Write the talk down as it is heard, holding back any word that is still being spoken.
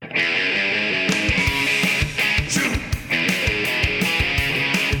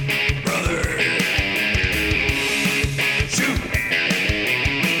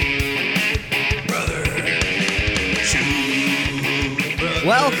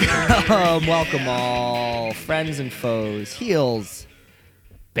Welcome all, friends and foes, heels,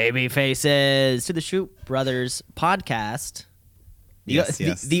 baby faces, to the Shoot Brothers podcast.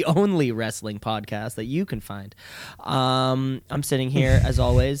 The only wrestling podcast that you can find. I'm sitting here, as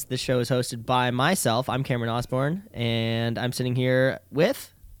always. This show is hosted by myself. I'm Cameron Osborne, and I'm sitting here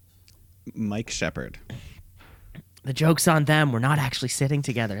with Mike Shepard. The joke's on them. We're not actually sitting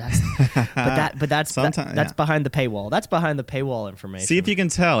together. That's behind the paywall. That's behind the paywall information. See if you can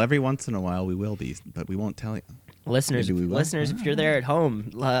tell. Every once in a while we will be, but we won't tell you. Listeners, if you're there at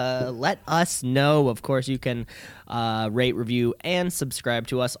home, let us know. Of course, you can rate, review, and subscribe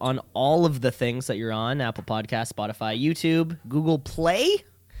to us on all of the things that you're on: Apple Podcasts, Spotify, YouTube, Google Play.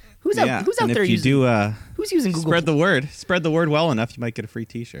 Who's out there using? Who's using Google? Spread the word. Spread the word well enough, you might get a free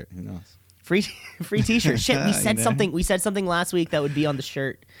T-shirt. Who knows? Free T-shirt. Shit, we said something. We said something last week that would be on the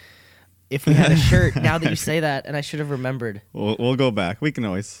shirt. If we had a shirt, now that you say that, and I should have remembered. We'll go back. We can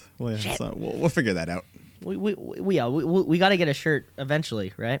always. We'll figure that out. We got to get a shirt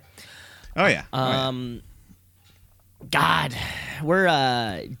eventually, right? Oh yeah. God,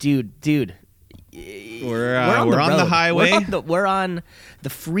 we're dude. We're on the highway. We're on the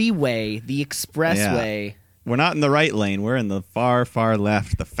freeway, the expressway. Yeah. We're not in the right lane. We're in the far, far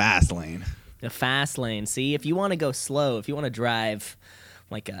left, the fast lane. The fast lane. See, if you want to go slow, if you want to drive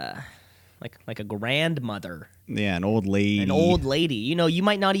like a grandmother. Yeah, an old lady. You know, you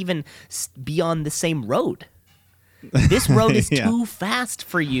might not even be on the same road. This road is too fast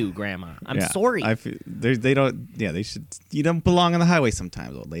for you, Grandma. I'm sorry. They don't. Yeah, they should. You don't belong on the highway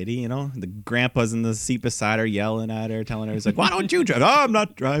sometimes, old lady. You know, the grandpa's in the seat beside her, yelling at her, telling her, "He's like, why don't you drive?" "Oh, I'm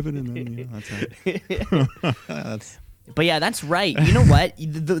not driving." And then, that's But yeah, that's right. You know what?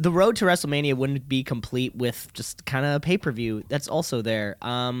 The road to WrestleMania wouldn't be complete with just kind of a pay-per-view. That's also there.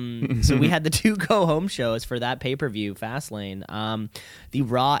 So we had the two go-home shows for that pay-per-view, Fastlane. The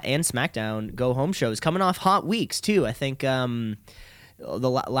Raw and SmackDown go-home shows coming off hot weeks, too. I think the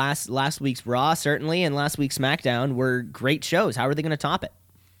last week's Raw, certainly, and last week's SmackDown were great shows. How are they going to top it?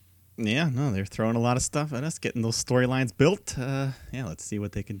 Yeah, no, they're throwing a lot of stuff at us, getting those storylines built. Let's see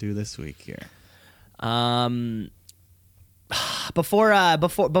what they can do this week here. Before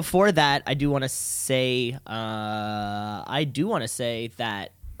that, I do want to say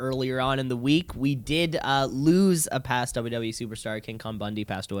that earlier on in the week we did lose a past WWE superstar. King Kong Bundy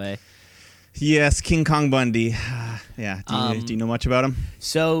passed away. Yes, King Kong Bundy. Do you know much about him?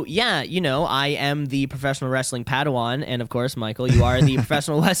 So yeah, you know, I am the professional wrestling Padawan, and of course, Michael, you are the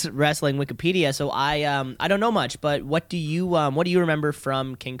professional wrestling Wikipedia. So I don't know much, but what do you remember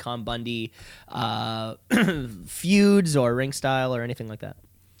from King Kong Bundy feuds or ring style or anything like that?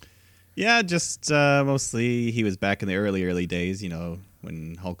 Yeah, just mostly he was back in the early days. You know,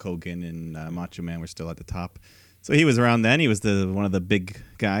 when Hulk Hogan and Macho Man were still at the top. So he was around then. He was one of the big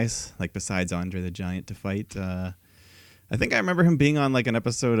guys, like besides Andre the Giant, to fight. I think I remember him being on like an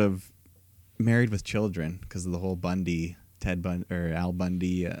episode of Married with Children because of the whole Bundy, Al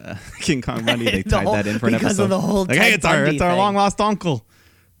Bundy, King Kong Bundy. They tied that in for an episode. Because of the whole like, hey, it's our long lost uncle.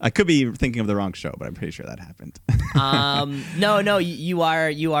 I could be thinking of the wrong show, but I'm pretty sure that happened. No, you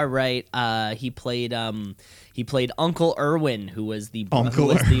are right. He played Uncle Irwin, who was the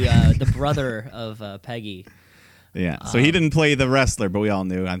brother of Peggy. Yeah, so he didn't play the wrestler, but we all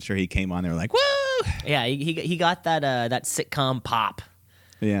knew. I'm sure he came on. They were like, "Woo!" Yeah, he got that sitcom pop.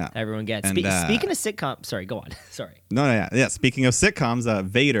 Yeah, everyone gets. Speaking of sitcom, sorry, go on. Sorry. No, yeah. Speaking of sitcoms,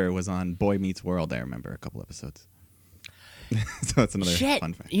 Vader was on Boy Meets World. I remember a couple episodes. So that's another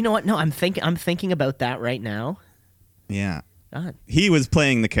fun fact. You know what? No, I'm thinking about that right now. Yeah, God. He was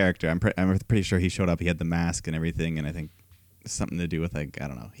playing the character. I'm pretty sure he showed up. He had the mask and everything, and I think something to do with like I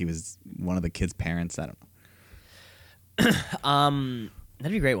don't know. He was one of the kids' parents. I don't know.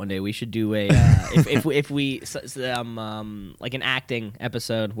 That'd be great one day. We should do a if we like an acting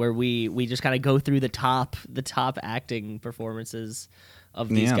episode where we just kind of go through the top acting performances of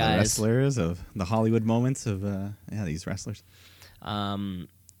these guys, the wrestlers, of the Hollywood moments of these wrestlers.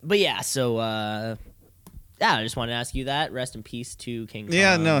 But yeah, so I just wanted to ask you that. Rest in peace to King Kong.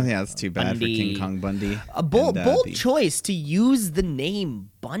 It's too bad Bundy. for King Kong Bundy. A bold choice to use the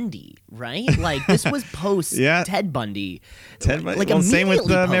name Bundy, right? Like this was post Ted Bundy. Same with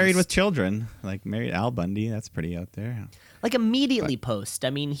Married with Children. Like married Al Bundy, that's pretty out there. Like immediately post.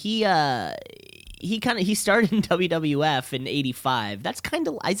 I mean, he started in WWF in '85. That's kind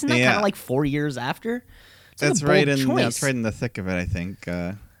of isn't that kind of like 4 years after? That's right in the thick of it. I think.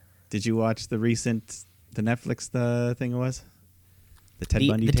 Did you watch the Netflix thing it was? The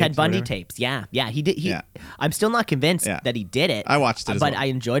Ted Bundy tapes. Yeah, he did. I'm still not convinced that he did it. I watched it, but I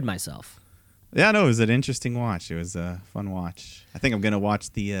enjoyed myself. Yeah, no, it was an interesting watch. It was a fun watch. I think I'm gonna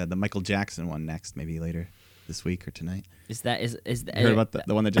watch the Michael Jackson one next, maybe later this week or tonight. Is that You heard about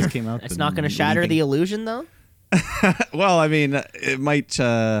the one that just came out? It's not going to shatter the illusion, though. Well, I mean, it might.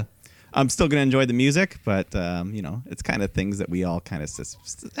 I'm still gonna enjoy the music, but it's kind of things that we all kind of.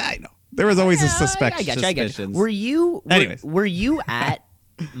 I know there was always a suspicion. I get you. Were you at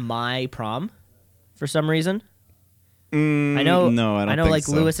my prom for some reason? I know. No, I don't. I know, think like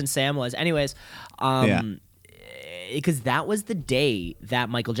so. Lewis and Sam was. Anyways, because that was the day that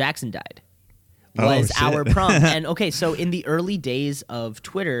Michael Jackson died. Was our prom. And okay, so in the early days of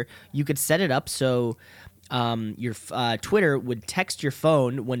Twitter, you could set it up so your Twitter would text your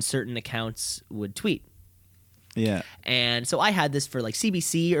phone when certain accounts would tweet. Yeah. And so I had this for like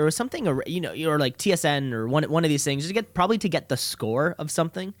CBC or something, or or like TSN or one of these things, just to get the score of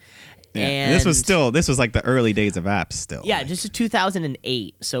something. Yeah. And this was like the early days of apps still. Yeah, just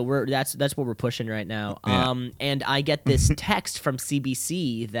 2008. So that's what we're pushing right now. Yeah. And I get this text from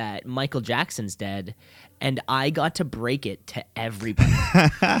CBC that Michael Jackson's dead, and I got to break it to everybody.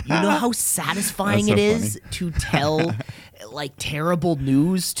 You know how satisfying it is to tell like terrible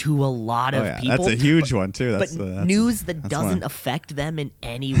news to a lot of people. That's a huge one too. That's news that doesn't affect them in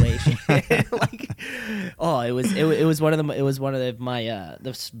any way. Like, it was one of them. It was one of my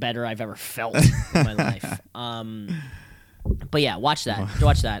the better I've ever felt in my life. But yeah, watch that.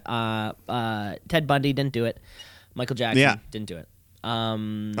 Watch that. Ted Bundy didn't do it. Michael Jackson didn't do it.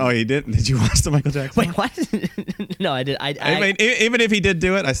 You didn't? Did you watch the Michael Jackson? Wait, what? No, I did. I mean, even if he did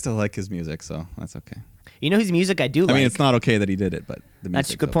do it, I still like his music, so that's okay. You know whose music I do like? I mean, it's not okay that he did it, but the music's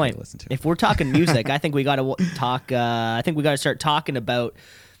that's a good okay point. to listen to. If we're talking music, I think we got to talk. I think we got to start talking about.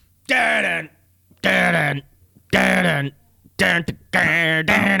 I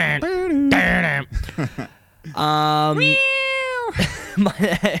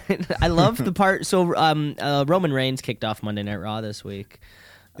love the part. So Roman Reigns kicked off Monday Night Raw this week.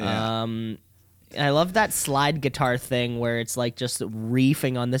 Yeah. I love that slide guitar thing where it's like just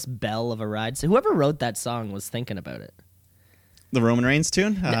reefing on this bell of a ride. So whoever wrote that song was thinking about it. The Roman Reigns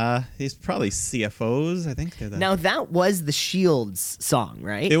tune? He's probably CFOs, I think. Now that was the Shield's song,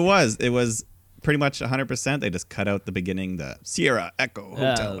 right? It was pretty much 100%. They just cut out the beginning, the Sierra Echo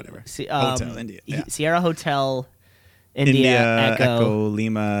Hotel, whatever. Hotel, India. Yeah. Sierra Hotel, India Echo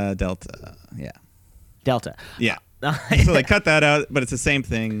Lima Delta. Yeah. Delta. Yeah. So they cut that out, but it's the same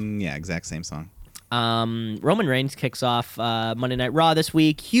thing. Yeah, exact same song. Roman Reigns kicks off Monday Night Raw this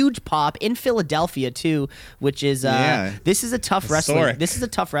week. Huge pop in Philadelphia too, which is this is a tough wrestling. This is a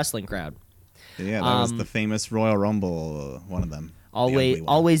tough wrestling crowd. Yeah, that was the famous Royal Rumble, one of them.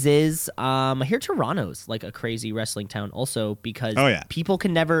 Always is. I hear Toronto's like a crazy wrestling town also because people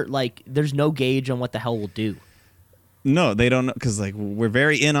can never there's no gauge on what the hell we'll do. No, they don't know because we're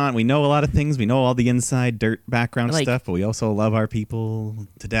very in on. We know a lot of things. We know all the inside dirt background stuff, but we also love our people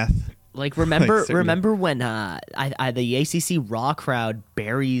to death. Remember when the ACC Raw crowd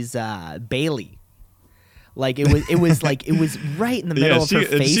buries Bailey? It was right in the middle of her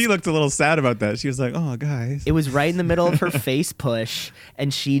face. She looked a little sad about that. She was like, "Oh, guys." It was right in the middle of her face push,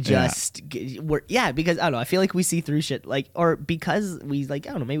 and she just because I don't know. I feel like we see through shit or because we I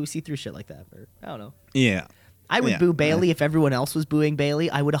don't know. Maybe we see through shit like that. Or, I don't know. Yeah. I would boo Bailey if everyone else was booing Bailey.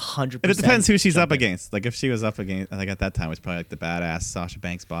 I would 100%. It depends who she's up against. If she was up against, at that time, it was probably the badass Sasha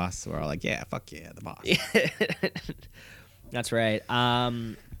Banks boss. We're all like, yeah, fuck yeah, the boss. That's right.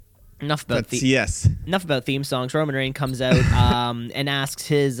 Enough about enough about theme songs. Roman Reigns comes out and asks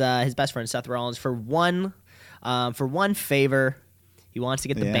his best friend Seth Rollins for one favor. He wants to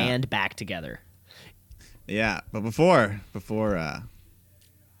get the band back together. Yeah, but before.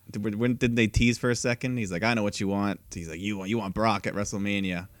 When didn't they tease for a second? He's like, I know what you want. He's like, you want Brock at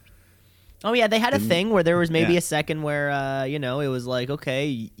WrestleMania. Oh yeah, they had a thing where there was maybe a second where it was like,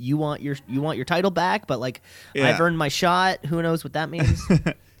 okay, you want your title back, but I've earned my shot. Who knows what that means?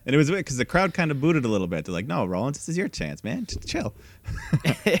 And it was weird because the crowd kind of booted a little bit. They're like, no, Rollins, this is your chance, man. Just chill.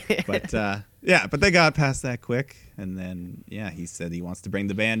 But they got past that quick, and then he said he wants to bring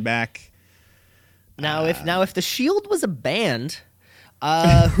the band back. Now, if the Shield was a band.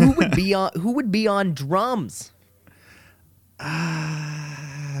 Who would be on drums?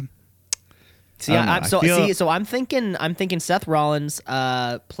 I'm thinking Seth Rollins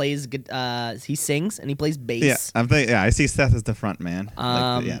plays he sings and he plays bass. I see Seth as the front man.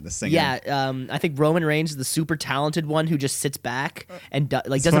 The singer. I think Roman Reigns is the super talented one who just sits back and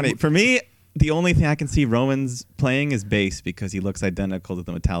doesn't. Funny. For me, the only thing I can see Roman's playing is bass because he looks identical to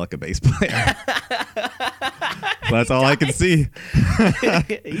the Metallica bass player. So that's all I can see.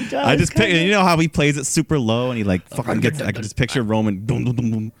 He does. I just pick, you know how he plays it super low and he fucking gets. I can just picture Roman. Dum, dum,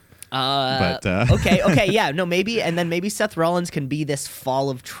 dum, dum. Okay, yeah, no, maybe, and then maybe Seth Rollins can be this Fall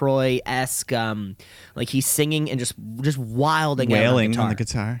of Troy-esque, like he's singing and just wilding wailing out on the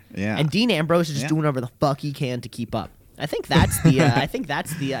guitar. Yeah, and Dean Ambrose is just doing whatever the fuck he can to keep up. I think that's the I think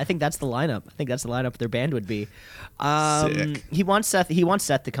that's the lineup. I think that's the lineup their band would be. Sick. He wants Seth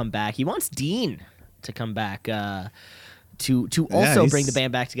to come back. He wants Dean to come back to also bring the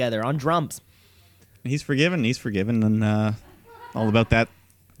band back together on drums. He's forgiven, and all about that.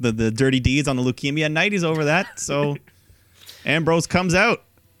 The dirty deeds on the leukemia night, he's over that. So Ambrose comes out.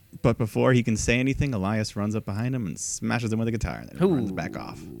 But before he can say anything, Elias runs up behind him and smashes him with a guitar and then runs back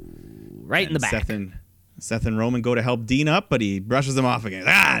off. Right in the back. Seth and Roman go to help Dean up, but he brushes him off again.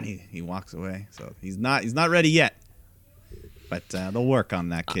 And he walks away. So he's not ready yet. But they'll work on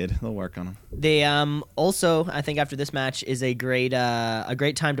that kid. They'll work on him. They also, I think after this match is a great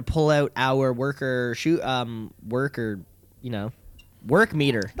time to pull out our work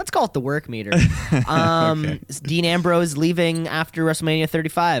meter. Let's call it the work meter. Okay. Dean Ambrose leaving after WrestleMania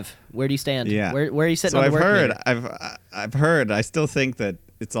 35. Where do you stand? Yeah. Where are you sitting on the work meter? I've heard. I still think that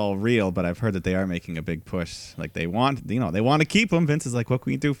it's all real, but I've heard that they are making a big push. Like they want to keep him. Vince is like, what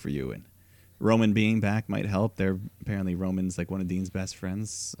can we do for you? And Roman being back might help. Apparently Roman's like one of Dean's best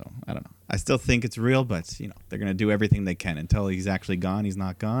friends. So I don't know. I still think it's real, but they're gonna do everything they can until he's actually gone. He's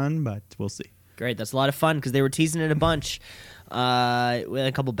not gone, but we'll see. Great. That's a lot of fun because they were teasing it a bunch. We had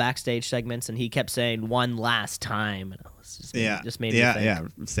a couple backstage segments, and he kept saying "one last time." And it was just made me think. Yeah.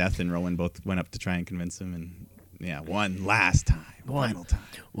 Seth and Rowan both went up to try and convince him, and one last time, final time,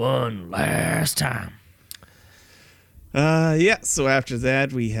 one last time. So after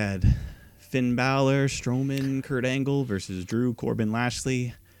that, we had Finn Balor, Strowman, Kurt Angle versus Drew, Corbin,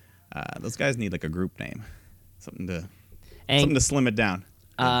 Lashley. Those guys need like a group name, something to slim it down.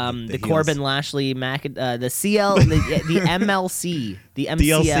 The Corbin, Lashley, the CL, the MLC, the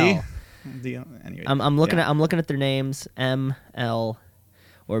MCL. Anyway, I'm looking at their names, ML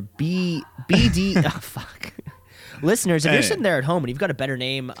or BD. Oh fuck. Listeners, if you're sitting there at home and you've got a better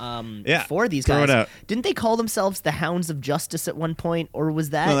name for these guys, didn't they call themselves the Hounds of Justice at one point, or was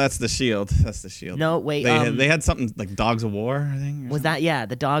that? No, that's the Shield. No, wait. They had something like Dogs of War, I think. Was that? Yeah,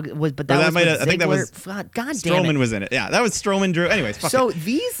 the dog was, but that was Ziggler. I think that was God damn it. Strowman was in it. Yeah, that was Strowman, Drew. Anyways,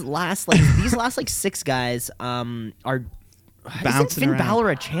 these last like six guys are. Isn't Finn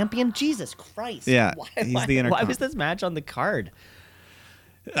Balor a champion? Jesus Christ! Yeah, he's the Intercontinental. Why was this match on the card?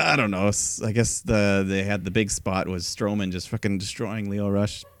 I don't know. I guess they had the big spot was Strowman just fucking destroying Lio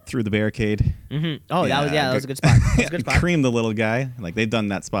Rush through the barricade. Mm-hmm. Oh, that was a good spot. That was a good spot. Cream the little guy. Like they've done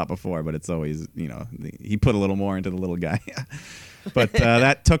that spot before, but it's always he put a little more into the little guy. But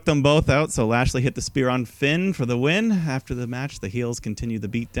that took them both out. So Lashley hit the spear on Finn for the win. After the match, the heels continue the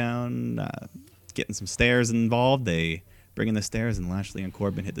beatdown, getting some stairs involved. They bring in the stairs, and Lashley and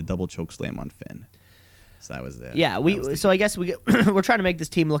Corbin hit the double choke slam on Finn. So that was it. Yeah, I guess we're trying to make this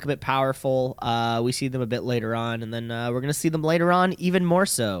team look a bit powerful. We see them a bit later on, and then we're going to see them later on even more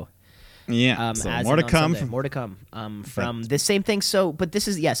so. Yeah, so more to come. More to come from this same thing. So this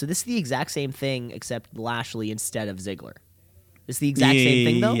is the exact same thing except Lashley instead of Ziggler. It's the exact same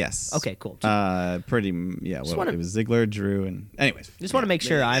thing, though? Yes. Okay, cool. It was Ziggler, Drew, and anyways. Just want to make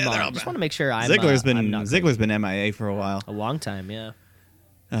sure I'm on. Just want to make sure I'm. Ziggler's been MIA for a while. A long time, yeah.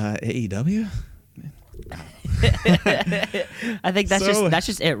 AEW. I think that's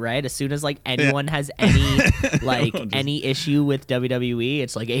just it, right? As soon as like anyone has any any issue with WWE,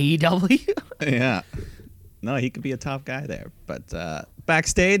 it's like AEW. Yeah. No, he could be a top guy there. But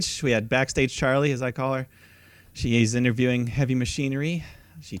backstage, we had Backstage Charlie, as I call her. She's interviewing Heavy Machinery.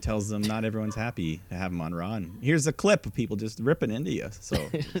 She tells them not everyone's happy to have him on Raw. And here's a clip of people just ripping into you. So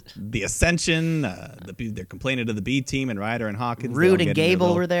the Ascension, they're complaining to the B team, and Ryder and Hawkins. Rude and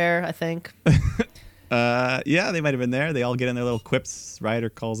Gable were there, I think. Yeah, they might have been there. They all get in their little quips. Ryder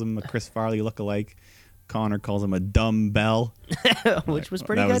calls him a Chris Farley lookalike. Connor calls him a dumb bell. Which was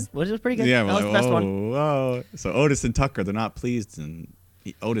pretty good. Which was pretty good. Yeah, that was the best one. Whoa. So Otis and Tucker, they're not pleased, and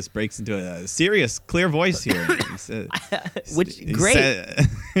Otis breaks into a serious, clear voice here. He said, great.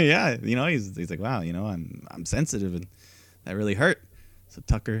 Yeah, he's like, wow, I'm sensitive, and that really hurt. So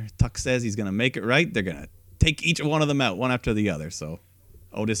Tuck says he's gonna make it right. They're gonna take each one of them out, one after the other. So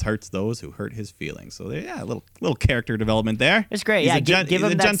Otis hurts those who hurt his feelings. So a little character development there. It's great. He's give him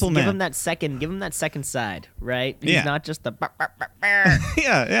a gentleman. Give him that second side, right? He's not just the.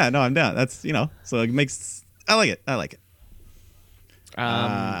 Yeah. No, I'm down. That's So it makes. I like it.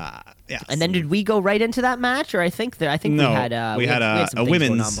 Yeah. And then did we go right into that match, or I think we had some a things women's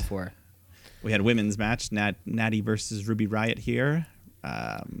going on before. We had a women's match, Natty versus Ruby Riott here.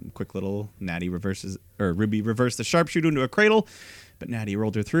 Quick little Ruby reversed the sharpshooter into a cradle, but Natty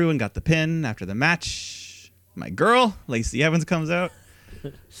rolled her through and got the pin. After the match, my girl Lacey Evans comes out.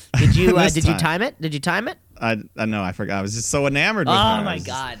 Did you time it? Did you time it? I know, I forgot. I was just so enamored with her. Oh my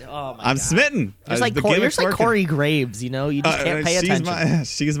god! I'm smitten. You're like Corey Graves, you know. You just can't pay attention.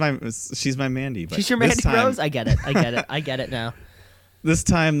 She's my Mandy. But she's your Mandy Rose. I get it. I get it now. This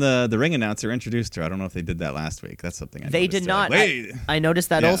time the ring announcer introduced her. I don't know if they did that last week. That's something they did not. I noticed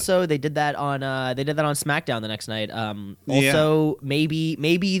that also. They did that on SmackDown the next night. Also,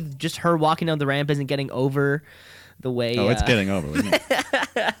 maybe just her walking down the ramp isn't getting over the way. Oh, it's getting over. Isn't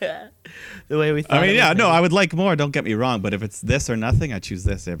it? The way we thought. I mean, I would like more. Don't get me wrong, but if it's this or nothing, I choose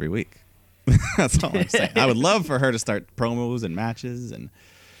this every week. That's all I'm saying. I would love for her to start promos and matches and.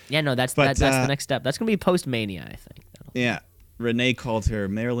 Yeah, no, that's the next step. That's gonna be post Mania, I think. Yeah. Renee called her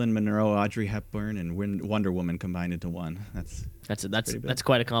Marilyn Monroe, Audrey Hepburn, and Wonder Woman combined into one. That's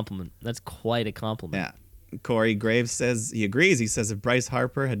quite a compliment. That's quite a compliment. Yeah. Corey Graves says he agrees. He says if Bryce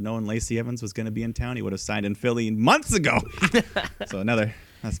Harper had known Lacey Evans was going to be in town, he would have signed in Philly months ago. So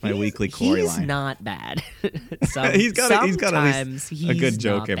that's my weekly Corey line. He's not bad. He's got a good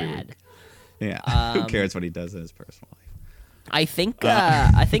joke every bad. week. Yeah. Who cares what he does in his personal life? I think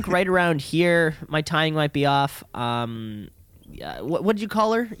right around here my timing might be off. What did you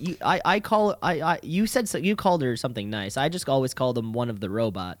call her? You said you called her something nice. I just always called them one of the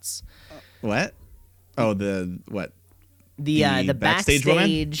robots. What? Oh, the backstage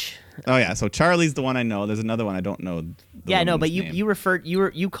woman? Oh yeah, so Charlie's the one I know. There's another one I don't know. Yeah, no, but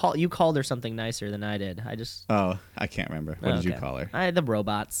you called her something nicer than I did. Oh, I can't remember. What did you call her? The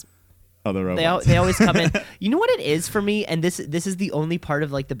robots. Oh, the robots. They always come in. You know what it is for me, and this is the only part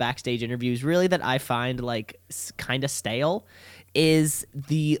of like the backstage interviews really that I find like kind of stale, is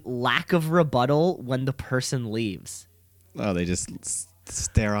the lack of rebuttal when the person leaves. Oh, they just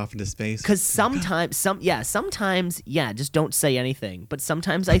stare off into space. Because sometimes, just don't say anything. But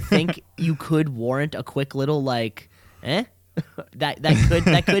sometimes I think you could warrant a quick little like,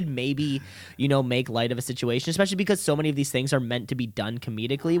 that could maybe make light of a situation, especially because so many of these things are meant to be done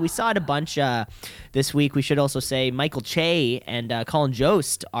comedically. We saw it a bunch this week. We should also say Michael Che and Colin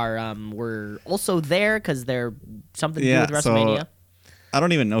Jost were also there because they're something to do with WrestleMania. So I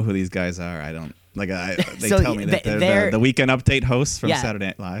don't even know who these guys are. I don't they tell me that they're the Weekend Update hosts from Saturday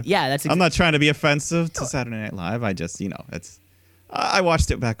Night Live. Yeah, I'm not trying to be offensive to Saturday Night Live. I just it's I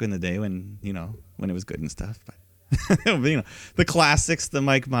watched it back in the day when it was good and stuff, but. The classics, the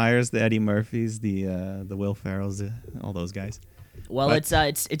Mike Myers, the Eddie Murphys, the Will Ferrells, all those guys. Well, but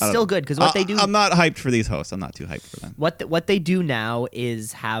it's still good because what they do. I'm not hyped for these hosts. I'm not too hyped for them. What they do now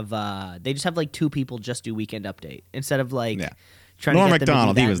is have they just have like two people just do Weekend Update instead of like. Yeah. Norm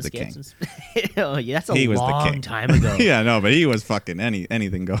Macdonald, he was the king. Oh, yeah, that's a long time ago. Yeah, no, but he was fucking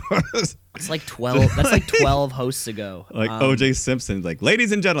anything goes. It's like 12. That's like 12 hosts ago. Like O.J. Simpson, like,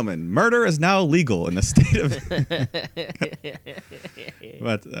 ladies and gentlemen, murder is now legal in the state of.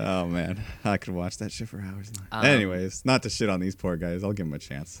 But oh man, I could watch that shit for hours. Anyways, not to shit on these poor guys. I'll give them a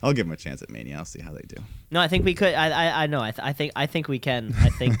chance. I'll give them a chance at Mania. I'll see how they do. No, I think we could. I know. I think we can. I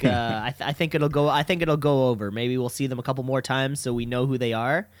think. I think it'll go. I think it'll go over. Maybe we'll see them a couple more times so we know who they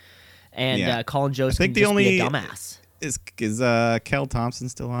are. And Colin Jost can just be a dumbass. Is Kel Thompson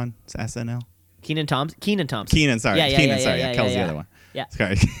still on SNL? Keenan Thompson. Sorry. Yeah, Kel's the other one. Yeah.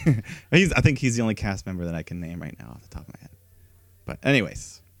 Sorry. I think he's the only cast member that I can name right now off the top of my head. But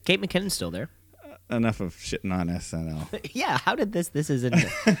anyways. Kate McKinnon's still there. Enough of shitting on SNL. Yeah, how did this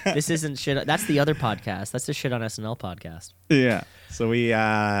isn't shit. That's the other podcast. That's the Shit on SNL podcast. Yeah. So we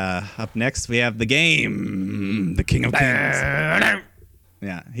up next we have The Game, the King of Kings.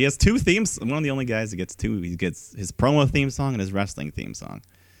 Yeah, he has two themes. One of the only guys that gets two. He gets his promo theme song and his wrestling theme song.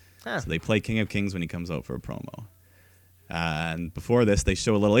 Huh. So they play King of Kings when he comes out for a promo. And before this, they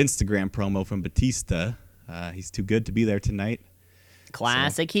show a little Instagram promo from Batista. He's too good to be there tonight.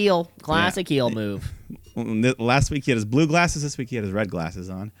 Classic heel move. Last week he had his blue glasses. This week he had his red glasses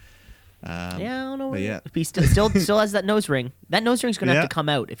on. I don't know. Yeah, he still has that nose ring. That nose ring's gonna have to come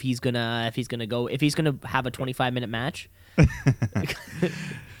out if he's gonna have a 25-minute match.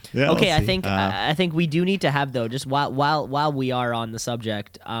 Yeah, okay, we'll I think we do need to have though. Just while we are on the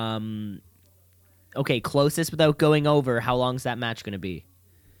subject, okay, closest without going over. How long's that match gonna be?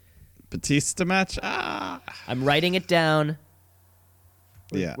 Batista match. I'm writing it down.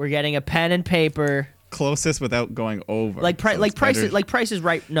 Yeah, we're getting a pen and paper. Closest without going over. Price is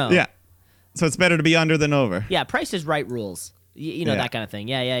right. No. Yeah. So it's better to be under than over. Yeah, Price is Right rules. You know that kind of thing.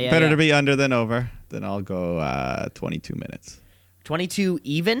 Yeah. Better to be under than over. Then I'll go 22 minutes. 22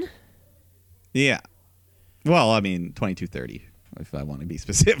 even? Yeah. Well, I mean 22:30. if I want to be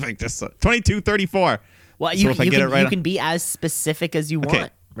specific. Just 22-34. Well, So if I get it right you can be as specific as you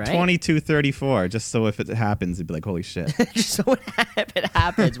want, right? 22-34. Just so if it happens, it'd be like, holy shit. Just so if it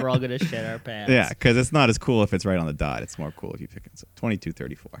happens, we're all gonna shit our pants. Yeah, because it's not as cool if it's right on the dot. It's more cool if you pick it. So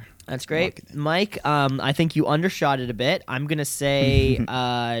 22-34. That's great, Mike. I think you undershot it a bit. I'm gonna say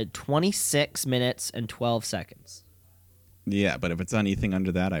 26 minutes and 12 seconds. Yeah, but if it's anything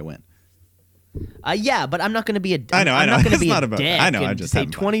under that, I win. Yeah, but I'm not going to be a. I know. I'm not going to It's be not a about dick. that. I know. I'm and just say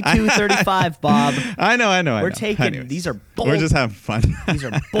having fun. 22-35, Bob. I know. We're taking. Anyways, These are bold. We're just having fun. These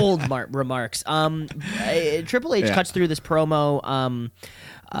are bold remarks. Triple H cuts through this promo.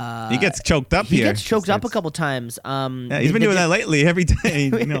 He gets choked up here. He gets choked up a couple times. Yeah, he's been doing that lately every day.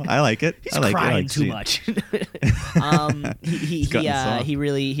 I like it. He's I like crying it. too much. He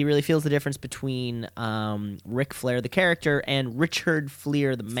really feels the difference between Ric Flair the character and Richard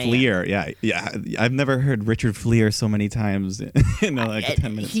Fleer the man. Fleer, yeah. I've never heard Richard Fleer so many times in like a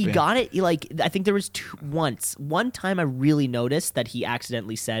 10 minutes. He got it. I think there was one time I really noticed that he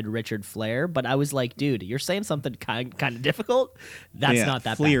accidentally said Richard Flair, but I was like, dude, you're saying something kind of difficult. That's not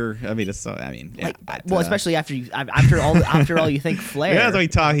that Fleer. bad. I mean, it's so. I mean, yeah. Well, especially after all you think Flair. Yeah, so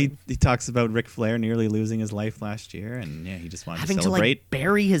he talks about Ric Flair nearly losing his life last year, and he just wanted having to celebrate. To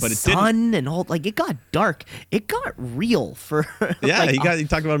bury his son and all. It got dark. It got real for. Yeah, he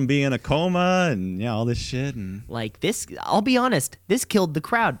talked about him being in a coma and all this shit and this. I'll be honest. This killed the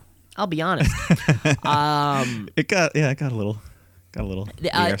crowd. I'll be honest. It got a little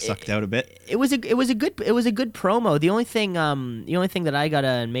air sucked out a bit. It was a good promo. The only thing that I gotta,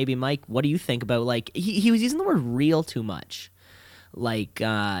 and maybe Mike, what do you think about he was using the word real too much.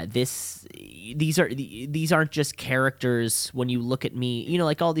 These aren't just characters when you look at me,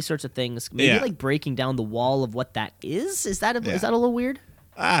 all these sorts of things. Maybe breaking down the wall of what that is. Is that a little weird?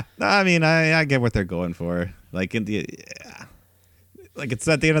 I mean, I get what they're going for. It's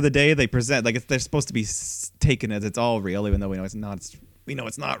at the end of the day they present they're supposed to be taken as it's all real, even though we know it's not. We know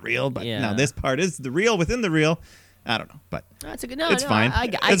it's not real, but now this part is the real within the real. I don't know, but that's a good. It's fine.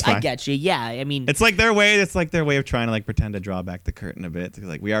 It's fine. I get you. Yeah, I mean, it's like their way. It's like their way of trying to pretend to draw back the curtain a bit.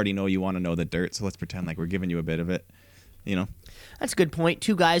 We already know you want to know the dirt, so let's pretend like we're giving you a bit of it. That's a good point.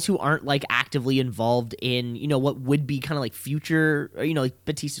 Two guys who aren't actively involved in what would be kind of future.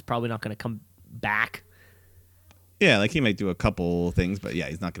 Batista's probably not going to come back. Yeah, he might do a couple things, but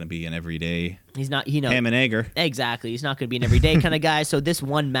he's not going to be an everyday. He's not, ham and egger. Exactly, he's not going to be an everyday kind of guy. So this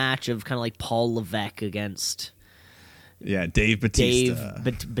one match of kind of Paul Levesque against. Yeah, Dave Batista.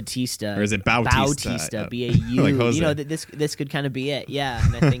 Batista. Or is it Bautista? Bautista, B-A-U. This could kind of be it. Yeah,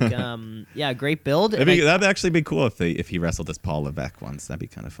 and I think, great build. That'd actually be cool if he wrestled as Paul Levesque once. That'd be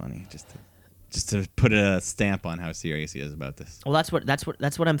kind of funny, just to put a stamp on how serious he is about this. Well, that's what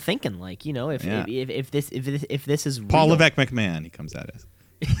I'm thinking. If this is Paul real. Levesque McMahon, he comes at us.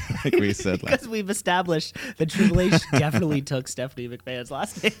 Like we said because we've established that Triple H definitely took Stephanie McMahon's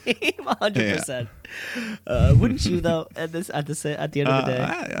last name 100%. Wouldn't you though? At the end of the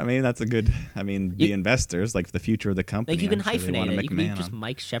day, I mean that's a good. I mean the investors, the future of the company. You can hyphenate it. You can be just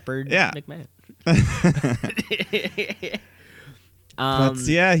Mike Shepard McMahon. But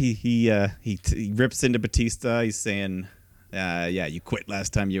he rips into Batista. He's saying, you quit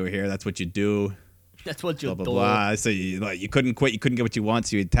last time you were here. That's what you do. That's what you do. Blah, blah, blah. So you couldn't quit. You couldn't get what you want.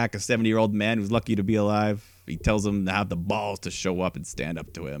 So you attack a 70-year-old man who's lucky to be alive. He tells him to have the balls to show up and stand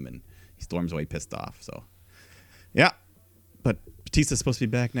up to him, and he storms away pissed off. So, yeah. But Batista's supposed to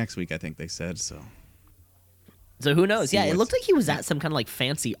be back next week, I think they said. So who knows? Yeah, it looked like he was at some kind of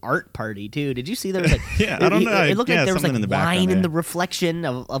fancy art party too. Did you see there was I don't know. It looked like there was wine in the reflection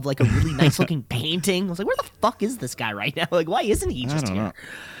of a really nice looking painting. I was like, where the fuck is this guy right now? Why isn't he just here? Know.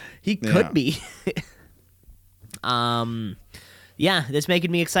 He could be. This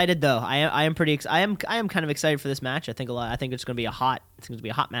making me excited though. I am pretty. I am kind of excited for this match. I think it's going to be a hot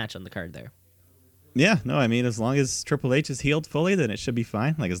match on the card there. Yeah, no, I mean, as long as Triple H is healed fully, then it should be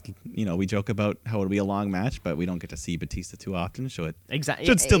fine. We joke about how it'll be a long match, but we don't get to see Batista too often, so it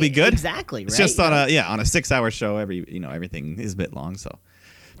should still be good. Exactly, it's just on a 6-hour show. Everything is a bit long, so.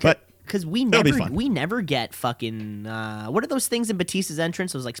 But because we never get fucking what are those things in Batista's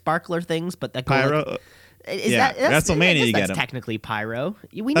entrance? Those sparkler things, but that go pyro. That's WrestleMania. You get them. Technically pyro.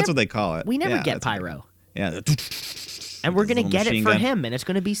 That's what they call it. We never get pyro. Yeah. And we're gonna get it for him, and it's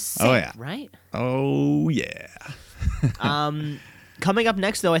gonna be sick, right? Oh yeah. Coming up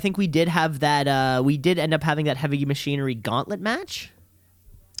next, though, I think we did have that. We did end up having that heavy machinery gauntlet match.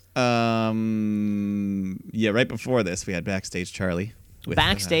 Right before this, we had Backstage Charlie.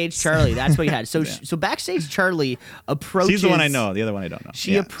 Backstage Charlie, that's what you had. So so Backstage Charlie approaches. She's the one I know. The other one I don't know.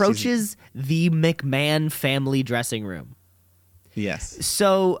 She approaches the McMahon family dressing room. Yes.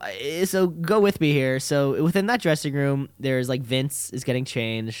 So go with me here. So within that dressing room, there's like Vince is getting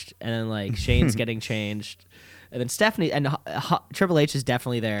changed, and then like Shane's getting changed, and then Stephanie and Triple H is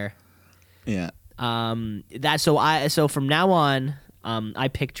definitely there. Yeah. So from now on, I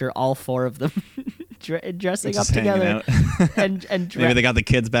picture all four of them dressing up together, and maybe they got the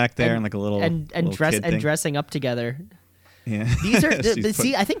kids back there and like a little dressing up together. Yeah. These are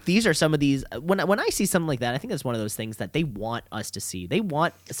see. I think these are some of these. When I see something like that, I think that's one of those things that they want us to see. They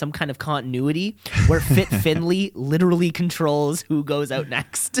want some kind of continuity where Fit Finlay literally controls who goes out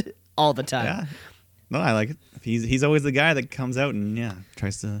next all the time. Yeah. No, I like it. He's always the guy that comes out and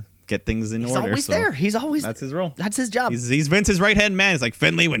tries to get things in order. He's always there. He's always that's his role. That's his job. He's Vince's right hand man. He's like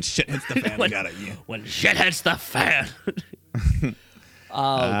Finlay when shit hits the fan. When shit hits the fan.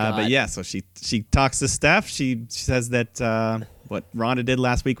 God. But yeah, so she talks to Steph. She says that what Ronda did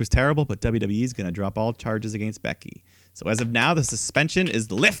last week was terrible, but WWE is going to drop all charges against Becky. So as of now, the suspension is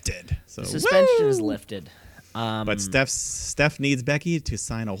lifted. So the suspension is lifted. But Steph needs Becky to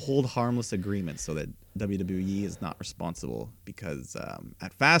sign a hold harmless agreement so that WWE is not responsible, because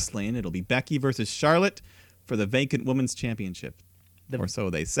at Fastlane it'll be Becky versus Charlotte for the vacant women's championship, or so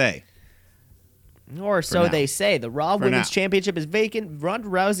they say. Or so they say. The Raw Women's Championship is vacant. Ronda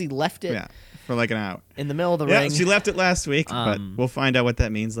Rousey left it for like an hour. In the middle of the ring. Yeah, she left it last week, but we'll find out what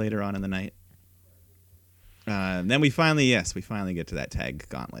that means later on in the night. Then we finally get to that tag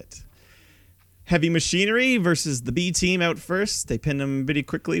gauntlet. Heavy Machinery versus the B Team out first. They pinned them pretty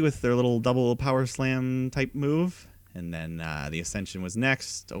quickly with their little double power slam type move. And then the Ascension was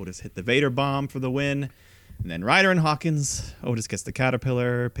next. Otis hit the Vader Bomb for the win. And then Ryder and Hawkins. Otis gets the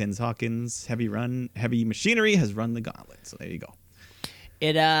Caterpillar, pins Hawkins. Heavy Machinery has run the gauntlet. So there you go.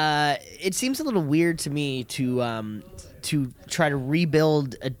 It seems a little weird to me to try to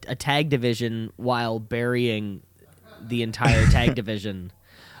rebuild a tag division while burying the entire tag division.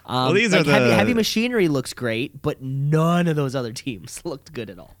 Well, these like are Heavy Machinery looks great, but none of those other teams looked good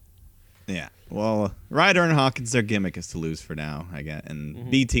at all. Yeah. Well, Ryder and Hawkins, their gimmick is to lose for now, I guess.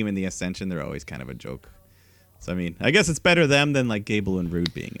 And B Team and the Ascension, they're always kind of a joke. So I mean, I guess it's better them than like Gable and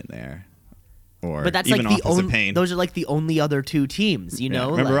Rude being in there, or but that's even like the Authors of Pain. Those are like the only other two teams, you know.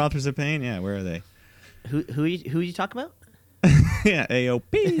 Remember like, Authors of Pain? Yeah, where are they? Who are you talking about? Yeah,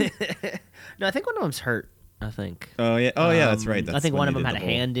 AOP. No, I think one of them's hurt. I think. Oh yeah, that's right. I think one of them had a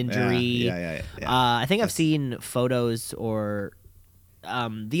hand injury. Yeah. I think I've seen photos, or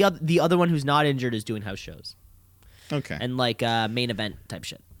the other one who's not injured is doing house shows. Okay. And like main event type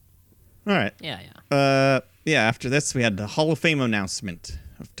shit. All right. Yeah. After this, we had the Hall of Fame announcement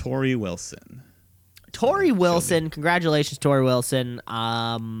of Tori Wilson. Tori Wilson, congratulations, Tori Wilson.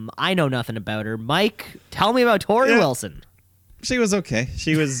 I know nothing about her. Mike, tell me about Tori Wilson. She was okay.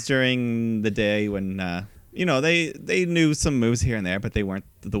 She was during the day when they knew some moves here and there, but they weren't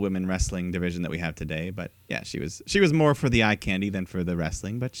the women wrestling division that we have today. But yeah, she was more for the eye candy than for the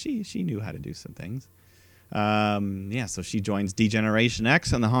wrestling, but she knew how to do some things. So she joins D-Generation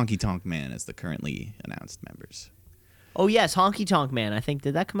X and the Honky Tonk Man as the currently announced members. Oh yes, Honky Tonk Man. I think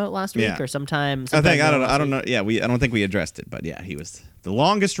did that come out last week or sometime? I don't know. Yeah, I don't think we addressed it, but yeah, he was the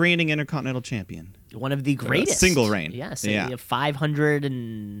longest reigning Intercontinental Champion. One of the greatest single reign. Yes,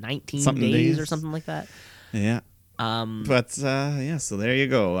 519 days or something like that. Yeah. So there you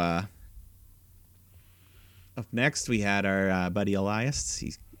go. Up next, we had our buddy Elias.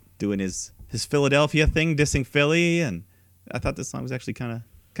 He's doing his Philadelphia thing, dissing Philly, and I thought this song was actually kind of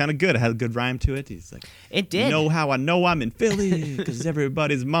good. It had a good rhyme to it. He's like, it did. You know how I know I'm in Philly? Because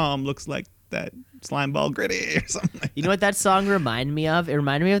everybody's mom looks like that Slimeball Gritty or something. You know what that song reminded me of? It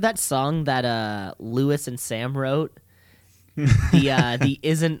reminded me of that song that Lewis and Sam wrote. The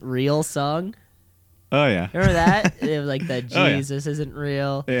Isn't Real song. Oh yeah, remember that? It was like the Jesus isn't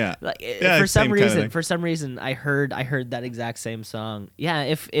real. Yeah, for some reason, I heard that exact same song. Yeah,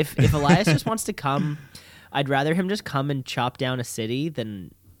 if Elias just wants to come, I'd rather him just come and chop down a city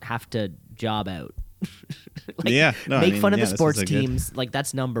than have to job out. Make fun of the sports teams. Like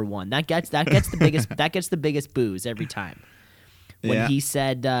that's number one. That gets the biggest booze every time. When he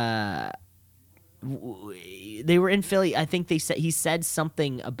said they were in Philly, I think he said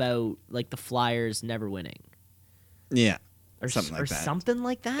something about like the Flyers never winning. Yeah, or something like that. Something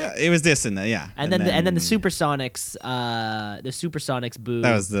like that. Yeah, it was this and that. Yeah, and then the Supersonics, boo.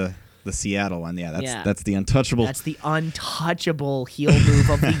 That was the Seattle one. Yeah, that's the untouchable. That's the untouchable heel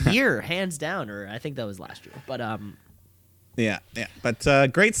move of the year, hands down. Or I think that was last year. But Yeah.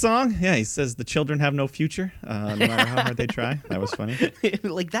 But great song. Yeah, he says the children have no future, no matter how hard they try. That was funny.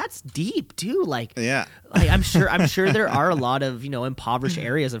 Like that's deep too. Like Yeah. like I'm sure there are a lot of impoverished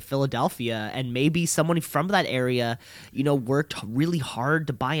areas of Philadelphia, and maybe someone from that area worked really hard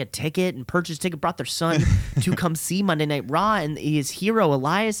to buy a ticket and purchase a ticket, brought their son to come see Monday Night Raw, and his hero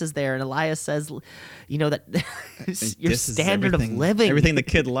Elias is there, and Elias says, that your standard of living, everything the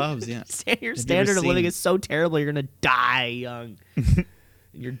kid loves. Yeah, your standard of living is so terrible. You're gonna die young.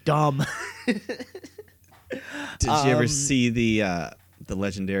 You're dumb. Did you ever see the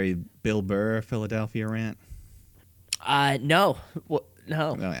legendary Bill Burr Philadelphia rant? No. Well,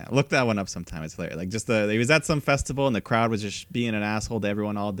 no. Oh yeah, look that one up sometime. It's hilarious. Like he was at some festival and the crowd was just being an asshole to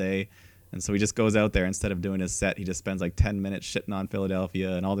everyone all day, and so he just goes out there, instead of doing his set, he just spends like 10 minutes shitting on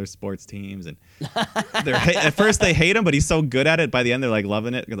Philadelphia and all their sports teams. And at first they hate him, but he's so good at it. By the end, they're like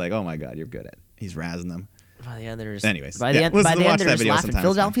loving it. They're like, oh my god, you're good at it. He's razzing them. By the end, they're just, anyways, by the end, they're just laughing.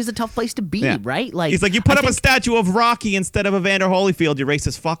 Philadelphia's a tough place to be, right? Like he's like, you put up a statue of Rocky instead of Evander Holyfield, you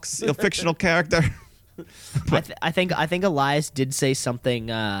racist fucks, a fictional character. I think Elias did say something.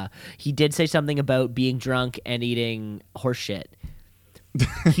 He did say something about being drunk and eating horse shit.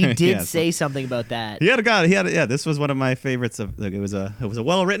 He did say something about that. This was one of my favorites. It was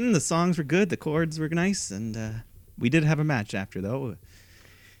well written. The songs were good. The chords were nice, and we did have a match after though.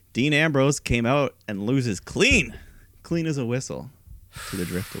 Dean Ambrose came out and loses clean as a whistle to the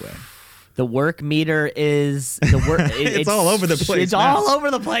Drift Away. The work meter is the work. It's all over the place. It's all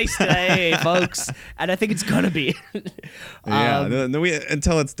over the place today, folks, and I think it's gonna be.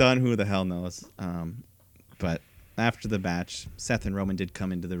 Until it's done, who the hell knows? But after the match, Seth and Roman did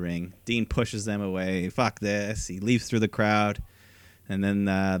come into the ring. Dean pushes them away. Fuck this. He leaves through the crowd, and then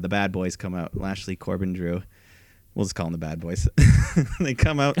the bad boys come out. Lashley, Corbin, Drew. We'll just call them the bad boys. They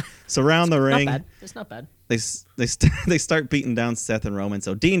come out, surround the ring. It's not bad. They start beating down Seth and Roman.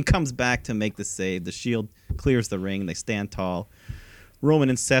 So Dean comes back to make the save. The Shield clears the ring. They stand tall. Roman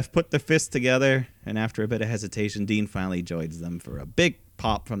and Seth put their fists together, and after a bit of hesitation, Dean finally joins them for a big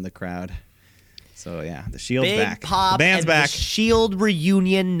pop from the crowd. So yeah, the Shield's back. Big pop. The band's back. The Shield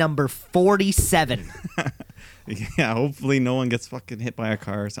reunion number 47. Yeah, hopefully no one gets fucking hit by a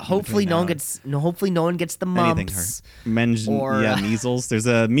car or something. Hopefully no one gets the mumps. Anything hurt. Measles. There's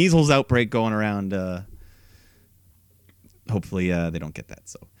a measles outbreak going around. Hopefully they don't get that.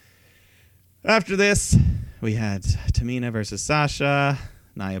 So after this, we had Tamina versus Sasha.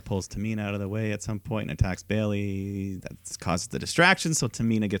 Nia pulls Tamina out of the way at some point and attacks Bayley. That causes the distraction, so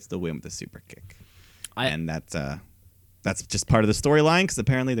Tamina gets the win with a super kick. And that's just part of the storyline, because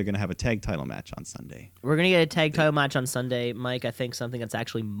apparently they're going to have a tag title match on Sunday. We're going to get a tag title match on Sunday. Mike, I think something that's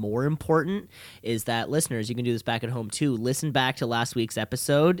actually more important is that, listeners, you can do this back at home too. Listen back to last week's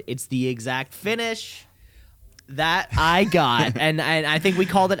episode. It's the exact finish that I got. and I think we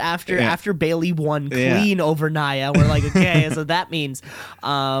called it after Bayley won clean over Nia. We're like, okay, so that means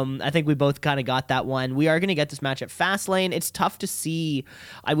I think we both kind of got that one. We are going to get this match at Fastlane. It's tough to see.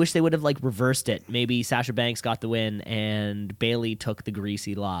 I wish they would have reversed it. Maybe Sasha Banks got the win and Bayley took the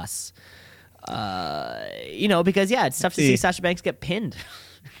greasy loss. Because it's tough to see Sasha Banks get pinned.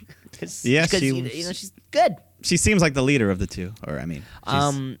 Because she's good. She seems like the leader of the two,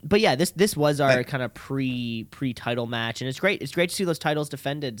 but yeah, this was our kind of pre-title match, and it's great. It's great to see those titles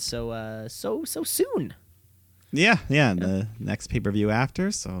defended so soon. Yeah. The next pay-per-view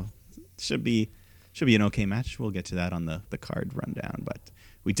after, so should be an okay match. We'll get to that on the card rundown, but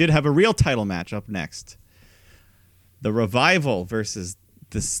we did have a real title match up next. The Revival versus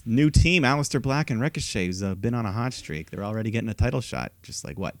this new team, Aleister Black and Ricochet, who's been on a hot streak. They're already getting a title shot, just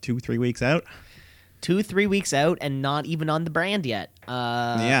 2-3 weeks out. 2-3 weeks out and not even on the brand yet.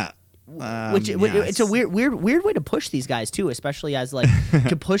 It's a weird way to push these guys too, especially as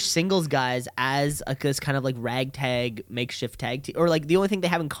to push singles guys as this kind of ragtag makeshift tag team, or the only thing they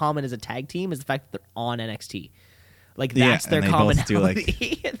have in common as a tag team is the fact that they're on NXT. That's their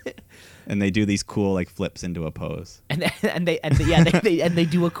commonality. And they do these cool like flips into a pose. And they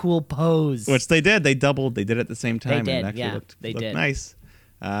do a cool pose. Which they did. They doubled. They did it at the same time. They did. And it actually looked nice.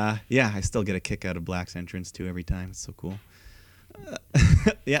 I still get a kick out of Black's entrance too every time. It's so cool.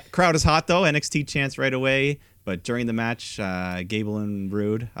 Crowd is hot though. NXT chants right away. But during the match, Gable and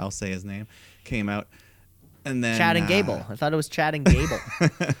Rude, I'll say his name, came out. And then Chad and Gable. I thought it was Chad and Gable.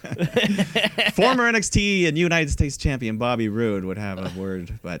 Former NXT and United States champion Bobby Roode would have a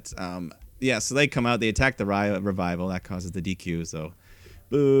word. But so they come out, they attack the Revival. That causes the DQ. So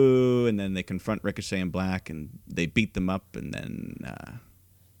boo. And then they confront Ricochet and Black and they beat them up. And then,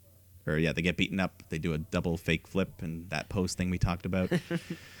 they get beaten up. They do a double fake flip and that post thing we talked about.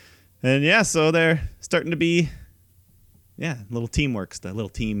 And so they're starting to be, yeah, little teamwork, the little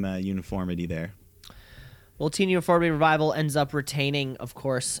team uniformity there. Well, Teen Uniformity Revival ends up retaining, of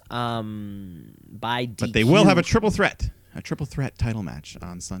course, by DQ. But they will have a triple threat title match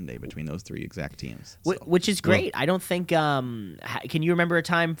on Sunday between those three exact teams. So, which is great. I don't think. Can you remember a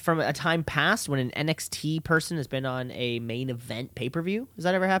time past when an NXT person has been on a main event pay-per-view? Has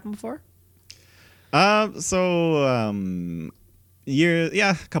that ever happened before? A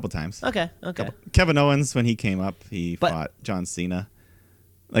couple times. Okay. Kevin Owens, when he came up, he fought John Cena.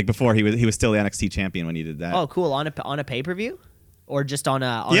 Like before, he was still the NXT champion when he did that. Oh, cool! On a pay-per-view, or just on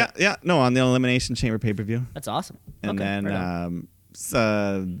a on the Elimination Chamber pay-per-view. That's awesome. And okay,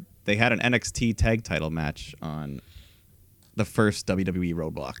 then they had an NXT tag title match on the first WWE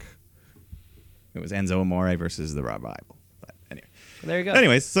Roadblock. It was Enzo Amore versus the Revival. But anyway, well, there you go.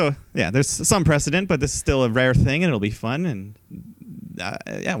 Anyways, so yeah, there's some precedent, but this is still a rare thing, and it'll be fun. And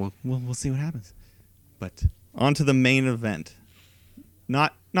we'll see what happens. But on to the main event.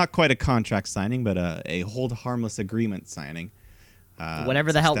 Not quite a contract signing, but a hold harmless agreement signing.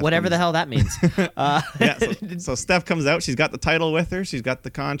 Whatever the hell that means. So Steph comes out. She's got the title with her. She's got the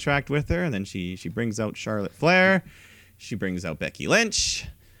contract with her, and then she brings out Charlotte Flair. She brings out Becky Lynch.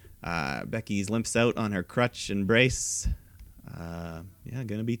 Becky's limps out on her crutch and brace.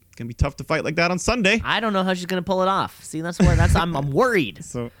 Gonna be tough to fight like that on Sunday. I don't know how she's gonna pull it off. See, I'm worried.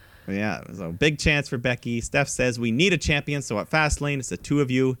 So big chance for Becky. Steph says we need a champion, so at Fastlane, it's the two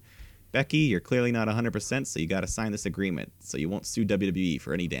of you. Becky, you're clearly not 100%, so you got to sign this agreement so you won't sue WWE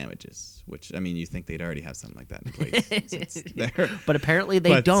for any damages, which, I mean, you think they'd already have something like that in place. But apparently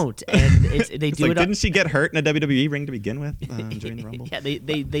they don't, and they do it. Didn't she get hurt in a WWE ring to begin with during the Rumble? Yeah,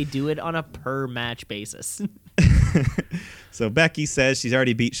 they do it on a per-match basis. So Becky says she's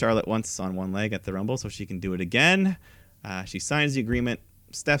already beat Charlotte once on one leg at the Rumble, so she can do it again. She signs the agreement.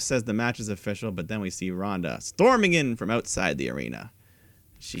 Steph says the match is official, but then we see Ronda storming in from outside the arena.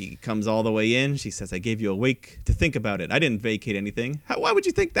 She comes all the way in. She says, I gave you a week to think about it. I didn't vacate anything. Why would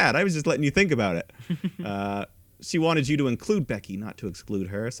you think that? I was just letting you think about it. She wanted you to include Becky, not to exclude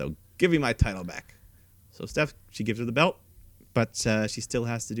her, so give me my title back. So Steph, she gives her the belt, but she still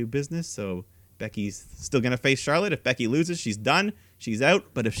has to do business, so Becky's still going to face Charlotte. If Becky loses, she's done. She's out,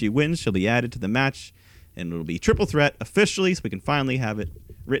 but if she wins, she'll be added to the match. And it'll be triple threat officially, so we can finally have it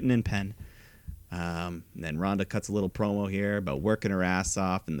written in pen. And then Ronda cuts a little promo here about working her ass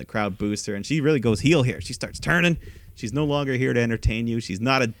off, and the crowd boos her, and she really goes heel here. She starts turning. She's no longer here to entertain you. She's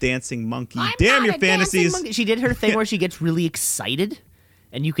not a dancing monkey. Damn your fantasies. She did her thing where she gets really excited,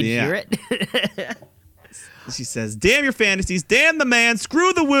 and you can hear it. She says, damn your fantasies, damn the man,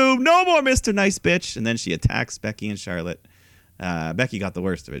 screw the woo, no more Mr. Nice Bitch. And then she attacks Becky and Charlotte. Becky got the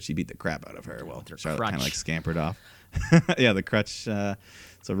worst of it. She beat the crap out of her. Well, Charlotte kind of like scampered off. Yeah, the crutch.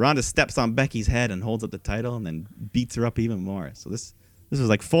 So Ronda steps on Becky's head and holds up the title and then beats her up even more. So this was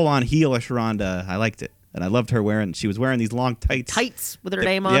like full-on heelish Ronda. I liked it. And I loved her she was wearing these long tights. Tights with her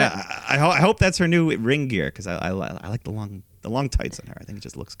name on it. Yeah, I hope that's her new ring gear because I like the long tights on her. I think it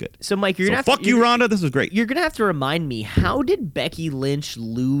just looks good. So, Mike, fuck you, Ronda. This was great. You're going to have to remind me, how did Becky Lynch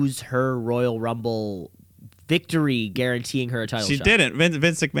lose her Royal Rumble victory guaranteeing her a title shot? She didn't.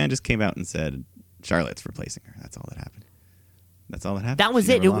 Vince McMahon just came out and said Charlotte's replacing her. That's all that happened. That was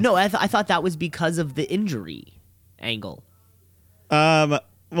it. No, I thought that was because of the injury angle. Well,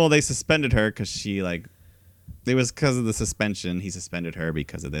 they suspended her because it was because of the suspension. He suspended her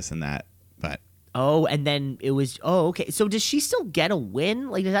because of this and that. But and then it was okay. So does she still get a win?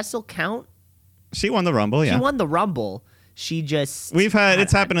 Like, does that still count? She won the Rumble. Yeah, she won the Rumble. She just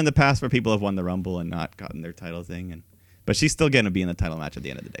it's happened in the past where people have won the Rumble and not gotten their title thing, but she's still going to be in the title match at the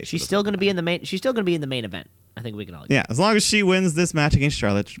end of the day. She's still going to be in the main. She's still going to be in the main event. I think we can all agree. Yeah, as long as she wins this match against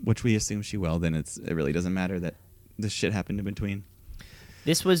Charlotte, which we assume she will, then it really doesn't matter that this shit happened in between.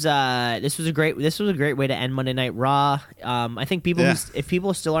 This was a great way to end Monday Night Raw. I think if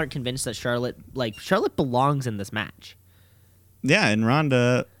people still aren't convinced that Charlotte belongs in this match. Yeah, and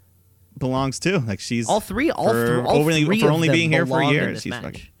Ronda belongs too. Like she's all three for of only them being here for belong in years. this She's match.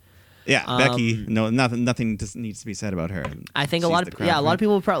 fucking. Yeah, Becky. No, nothing just needs to be said about her. I think a lot of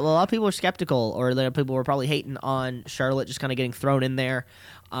people are skeptical, or a lot of people were probably hating on Charlotte just kind of getting thrown in there.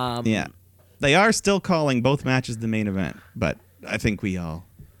 Yeah, they are still calling both matches the main event, but I think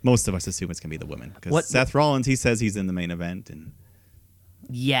most of us assume it's gonna be the women because Seth Rollins, he says he's in the main event, and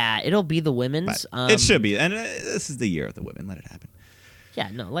yeah, it'll be the women's. It should be, and this is the year of the women. Let it happen. Yeah,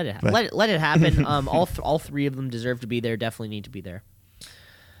 no, let it happen. Let it happen. All three of them deserve to be there. Definitely need to be there.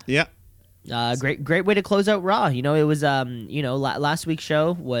 Yeah. Great way to close out Raw. It was last week's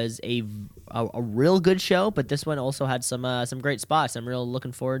show was a real good show, but this one also had some great spots. I'm real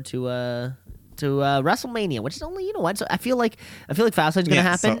looking forward to WrestleMania, which is only, you know what? So I feel like Fastlane's gonna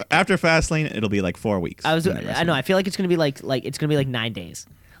happen. So after Fastlane, it'll be like 4 weeks. I know. I feel like it's gonna be like it's gonna be like 9 days.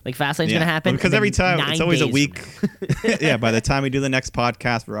 Like Fastlane's gonna happen because every time it's always a week. Yeah, by the time we do the next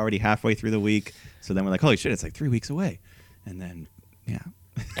podcast, we're already halfway through the week. So then we're like, holy shit, it's like 3 weeks away, and then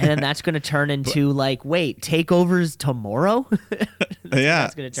and then that's gonna turn into takeovers tomorrow.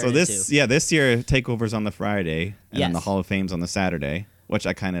 This year takeovers on the Friday, and then the Hall of Fame's on the Saturday, which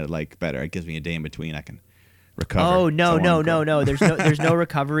I kind of like better. It gives me a day in between. I can recover. Oh no. There's no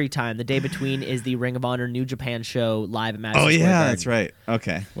recovery time. The day between is the Ring of Honor New Japan show live at Madison Square Garden. That's right.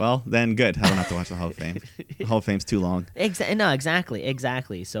 Okay, well then good. I don't have to watch the Hall of Fame. The Hall of Fame's too long.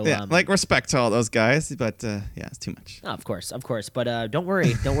 Exactly. So respect to all those guys, but it's too much. Oh, of course. But don't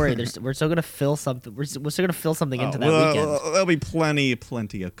worry. We're still gonna fill something. We're still gonna fill something into that weekend. There'll be plenty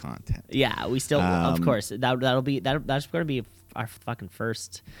of content. Yeah, we still of course that's gonna be our fucking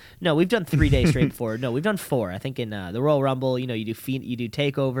first. No, we've done 3 days straight before. No, we've done 4. I think in the Royal Rumble, you do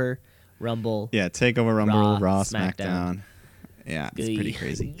Takeover, Rumble. Yeah, Takeover, Rumble, Raw, SmackDown. Yeah, it's pretty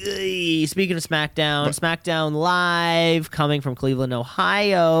crazy. Speaking of SmackDown Live, coming from Cleveland,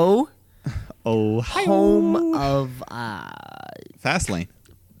 Ohio. Home of Fastlane.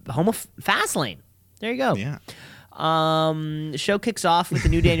 Home of Fastlane. There you go. Yeah. Show kicks off with the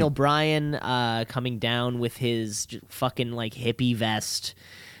new Daniel Bryan coming down with his fucking hippie vest.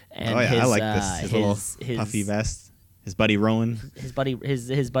 And I like this. His little puffy vest. His buddy Rowan.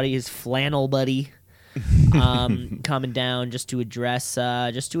 His flannel buddy. Coming down just to address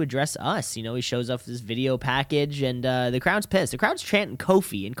us. He shows off this video package, and the crowd's pissed. The crowd's chanting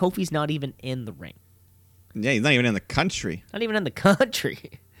Kofi, and Kofi's not even in the ring. Yeah, he's not even in the country.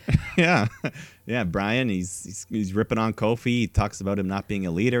 Yeah. Brian, he's ripping on Kofi. He talks about him not being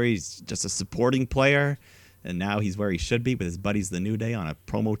a leader. He's just a supporting player, and now he's where he should be with his buddies, the New Day, on a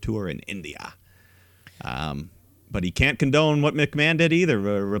promo tour in India. But he can't condone what McMahon did either,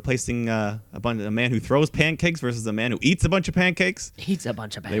 replacing a man who throws pancakes versus a man who eats a bunch of pancakes.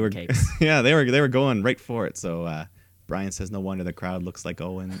 They were going right for it. So Brian says, no wonder the crowd looks like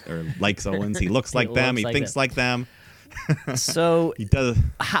Owen or likes Owens. He looks like them. He thinks like them. So he does.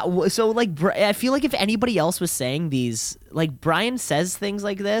 I feel like if anybody else was saying these, Brian says things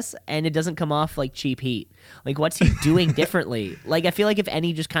like this, and it doesn't come off like cheap heat. What's he doing differently? I feel like if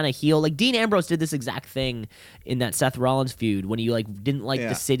any just kind of heel, Dean Ambrose did this exact thing in that Seth Rollins feud when he didn't like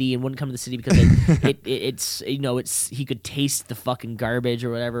the city and wouldn't come to the city because it's he could taste the fucking garbage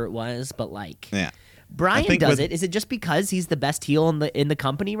or whatever it was. But Brian does it. Is it just because he's the best heel in the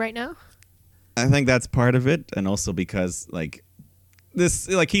company right now? I think that's part of it, and also because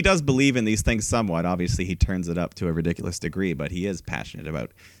he does believe in these things somewhat. Obviously, he turns it up to a ridiculous degree, but he is passionate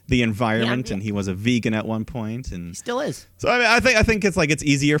about the environment, and he was a vegan at one point, and he still is. So I think it's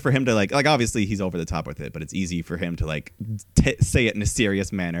easier for him to obviously he's over the top with it, but it's easy for him to say it in a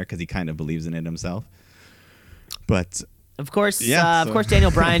serious manner because he kind of believes in it himself. But of course,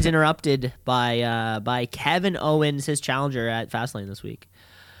 Daniel Bryan's interrupted by Kevin Owens, his challenger at Fastlane this week.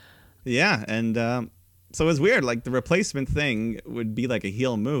 Yeah, and so it's weird. The replacement thing would be a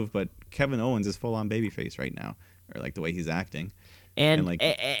heel move, but Kevin Owens is full on babyface right now, or the way he's acting. And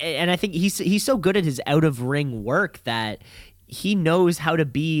I think he's so good at his out of ring work that he knows how to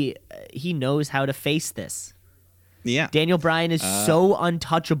face this. Yeah, Daniel Bryan is so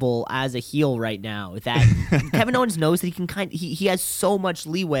untouchable as a heel right now that Kevin Owens knows that he has so much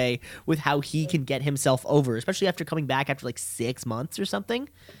leeway with how he can get himself over, especially after coming back after 6 months or something.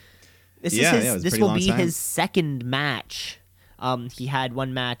 This will be his second match. He had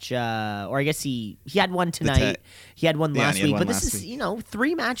one match, or I guess he had one tonight. He had one last week, but this is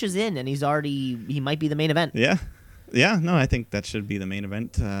 3 matches in, and he might be the main event. Yeah. No, I think that should be the main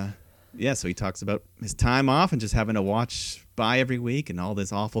event. So he talks about his time off and just having to watch by every week and all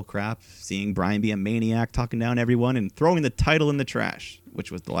this awful crap, seeing Brian be a maniac, talking down everyone, and throwing the title in the trash,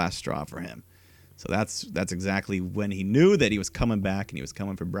 which was the last straw for him. So that's exactly when he knew that he was coming back, and he was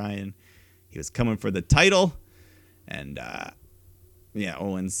coming for Brian. He was coming for the title, and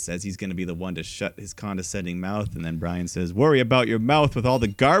Owens says he's going to be the one to shut his condescending mouth, and then Brian says, "Worry about your mouth with all the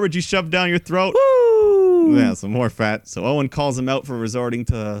garbage you shoved down your throat." Woo! Yeah, some more fat. So Owen calls him out for resorting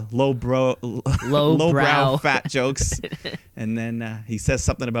to lowbrow fat jokes, and then he says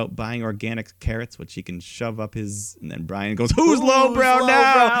something about buying organic carrots, which he can shove up his. And then Brian goes, "Who's lowbrow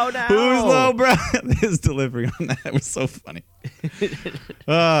now? Who's lowbrow?" His delivery on that was so funny.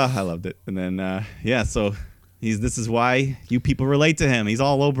 I loved it. And then so this is why you people relate to him. He's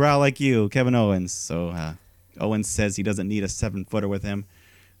all lowbrow like you, Kevin Owens. So Owens says he doesn't need a 7-footer with him.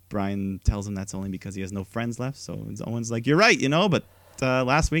 Brian tells him that's only because he has no friends left. So Owens like, "You're right, but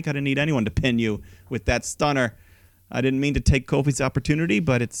last week. I didn't need anyone to pin you with that stunner. I didn't mean to take Kofi's opportunity,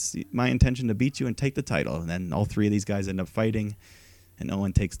 but it's my intention to beat you and take the title. And then all three of these guys end up fighting, and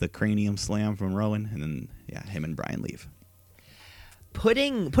Owen takes the cranium slam from Rowan, and then him and Brian leave.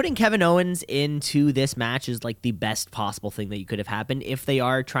 Putting Kevin Owens into this match is like the best possible thing that you could have happened if they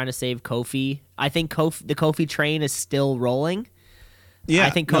are trying to save Kofi. I think the Kofi train is still rolling. Yeah, I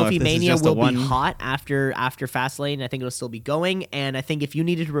think Kofi Mania will be hot after Fastlane. I think it'll still be going, and I think if you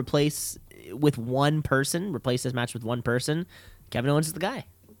needed to replace this match with one person, Kevin Owens is the guy.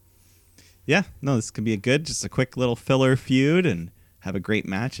 Yeah, no, this could be just a quick little filler feud and have a great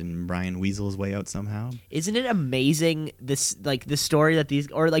match, and Brian weasel his way out somehow. Isn't it amazing the story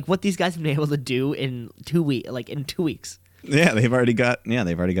that what these guys have been able to do in 2 weeks? Yeah, they've already got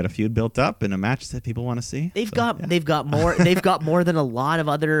a feud built up in a match that people want to see. They've got more than a lot of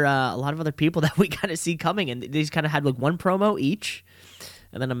other people that we kind of see coming, and they just kind of had like one promo each,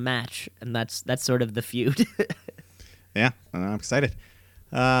 and then a match, and that's sort of the feud. Yeah, I'm excited.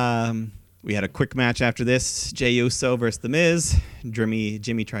 We had a quick match after this. Jey Uso versus The Miz.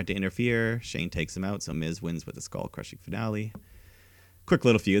 Jimmy tried to interfere. Shane takes him out, so Miz wins with a skull-crushing finale. Quick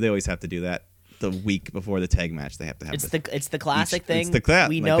little feud. They always have to do that the week before the tag match. They have to have it's the classic thing. It's the clap.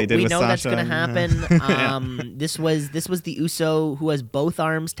 We know that's going to happen. Yeah. This was the Uso who has both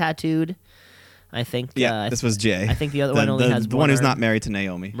arms tattooed. I think. This was Jay. I think the other one only has the one who's arm. not married to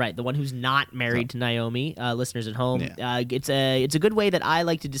Naomi. Right, the one who's not married to Naomi. Listeners at home, it's a good way that I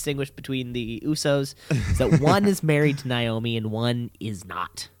like to distinguish between the Usos. Is that one is married to Naomi and one is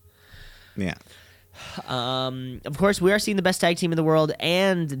not. Yeah. Of course, we are seeing the best tag team in the world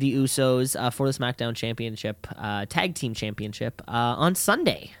and the Usos for the SmackDown Championship, Tag Team Championship on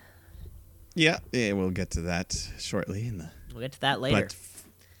Sunday. Yeah, we'll get to that shortly. We'll get to that later. But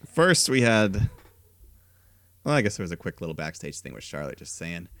first, we had. Well, I guess there was a quick little backstage thing with Charlotte just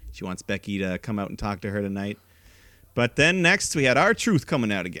saying she wants Becky to come out and talk to her tonight. But then next, we had R-Truth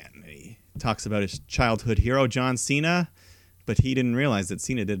coming out again. He talks about his childhood hero, John Cena, but he didn't realize that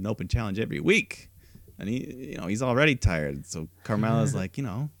Cena did an open challenge every week. And he's already tired. So Carmella's like,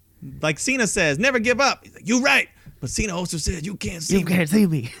 like Cena says, never give up. He's like, you're right. But Cena also said, you can't see me. You can't see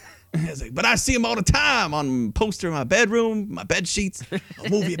me. He's like, but I see him all the time on poster in my bedroom, my bed sheets, a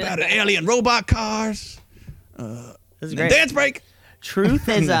movie about an alien robot cars. This is great. Dance break. Truth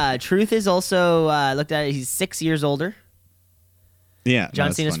is also looked at. He's 6 years older. Yeah,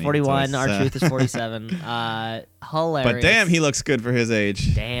 John Cena's 41. R-Truth is 47. Hilarious. But damn, he looks good for his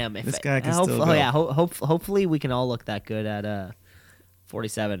age. Damn, this guy can still go. Oh yeah, hopefully we can all look that good at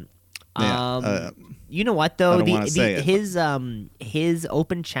 47. Yeah, you know what though? His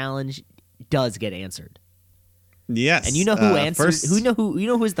open challenge does get answered. Yes, and you know who answers?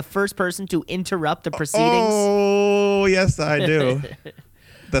 Who is the first person to interrupt the proceedings? Oh yes, I do.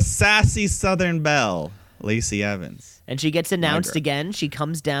 The sassy Southern Belle, Lacey Evans, and she gets announced again. She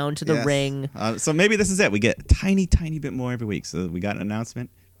comes down to the ring. So maybe this is it. We get a tiny bit more every week. So we got an announcement.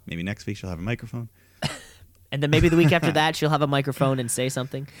 Maybe next week she'll have a microphone. And then maybe the week after that she'll have a microphone and say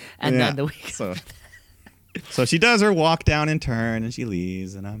something. And then the week So she does her walk down and turn, and she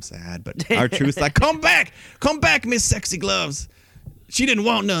leaves, and I'm sad. But R-Truth's like, come back, Miss Sexy Gloves. She didn't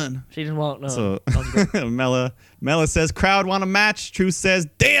want none. So Mella says, crowd want a match. Truth says,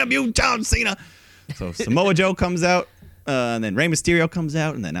 damn you, John Cena. So Samoa Joe comes out, and then Rey Mysterio comes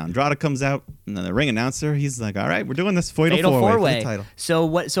out, and then Andrade comes out, and then the ring announcer, he's like, all right, we're doing this fatal four-way for the title.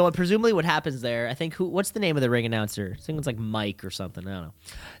 So presumably what happens there, I think, what's the name of the ring announcer? I think it's like Mike or something, I don't know.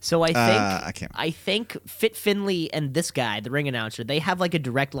 So I think Fit Finley and this guy, the ring announcer, they have like a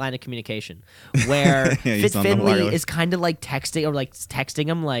direct line of communication where Fit Finley is kind of like texting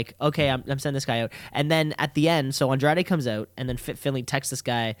him like, okay, I'm sending this guy out. And then at the end, so Andrade comes out, and then Fit Finley texts this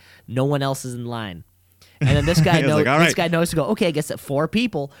guy, no one else is in line. And then this guy knows. This guy knows to go. Okay, I guess that 4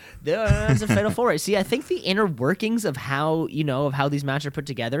 people. There's a fatal 4-way. See, I think the inner workings of how these matches are put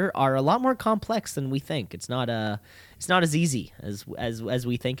together are a lot more complex than we think. It's not as easy as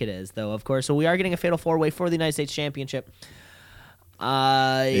we think it is, though. Of course, so we are getting a fatal 4-way for the United States Championship.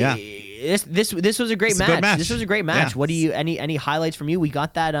 This was a great match. This was a great match. Yeah. What do you any highlights from you? We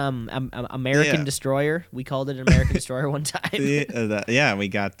got that American Destroyer. We called it an American Destroyer one time. We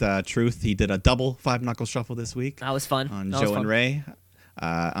got Truth. He did a double 5-knuckle shuffle this week. That was fun. On Joe and Ray.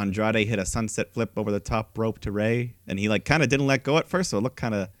 Andrade hit a sunset flip over the top rope to Ray, and he kind of didn't let go at first, so it looked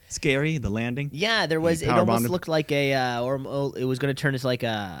kind of scary, the landing. Yeah, there was. It almost looked like it was going to turn into like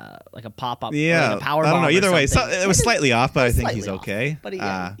a pop up. Yeah, like a power I don't bomb know. Either way, something. It was slightly off, but I think he's okay. But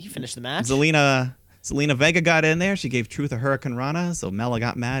he finished the match. Zelina Vega got in there. She gave Truth a Hurricane Rana, so Mella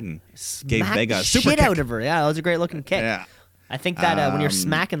got mad and gave Vega a super shit kick out of her. Yeah, that was a great looking kick. Yeah. I think that when you're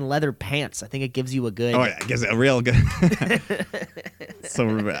smacking leather pants, I think it gives you a good. Oh yeah, it gives it a real good. So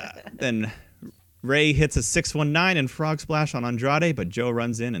then Ray hits a 619 and frog splash on Andrade, but Joe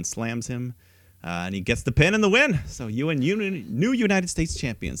runs in and slams him, and he gets the pin and the win. So new United States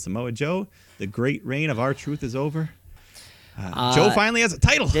champion Samoa Joe. The great reign of R-Truth is over. Joe finally has a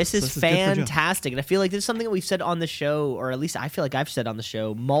title. This is fantastic, and I feel like this is something that we've said on the show, or at least I feel like I've said on the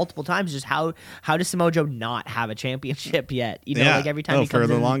show multiple times. Just how does Samoa Joe not have a championship yet? You know, like every time he comes for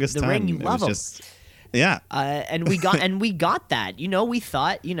the in longest the time, ring, you love him. And we got that. You know, we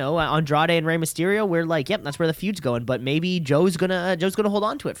thought, you know, Andrade and Rey Mysterio, we're like, yep, that's where the feud's going. But maybe Joe's gonna hold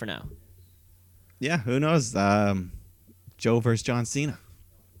on to it for now. Yeah, who knows? Joe versus John Cena.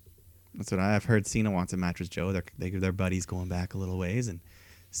 That's what I've heard. Cena wants a match with Joe. They're buddies going back a little ways, and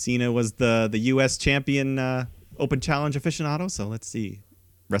Cena was the U.S. champion open challenge aficionado. So let's see,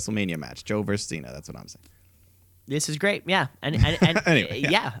 WrestleMania match, Joe versus Cena. That's what I'm saying. This is great, yeah, and anyway,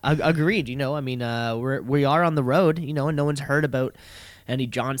 agreed. You know, I mean, we are on the road, you know, and no one's heard about any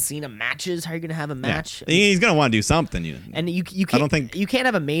John Cena matches. How are you gonna have a match? Yeah. He's gonna want to do something, you know. And you can't. I don't think you can't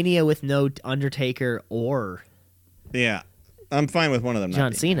have a Mania with no Undertaker or. Yeah, I'm fine with one of them.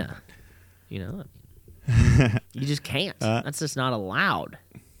 John Cena. You know, you just can't. That's just not allowed.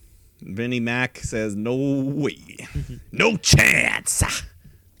 Vinnie Mac says, "No way, no chance."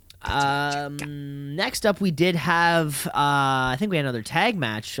 Next up, we did have. I think we had another tag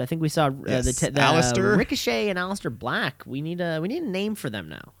match. I think we saw Aleister Ricochet and Aleister Black. We need a name for them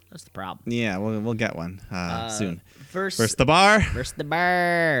now. That's the problem. Yeah, we'll get one soon. Versus the Bar. Versus the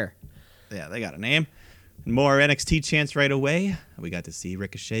Bar. Yeah, they got a name. More NXT chants right away. We got to see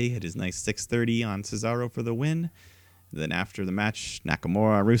Ricochet hit his nice 630 on Cesaro for the win. Then after the match,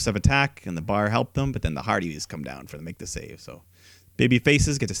 Nakamura, Rusev attack, and the Bar helped them, but then the Hardys come down for the make the save. So baby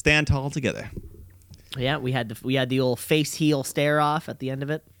faces get to stand tall together. Yeah, we had the old face heel stare off at the end of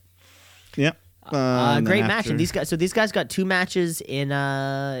it. Yep. Great match, and these guys got two matches in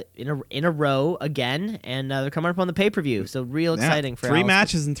a row again, and they're coming up on the pay-per-view. So real exciting for three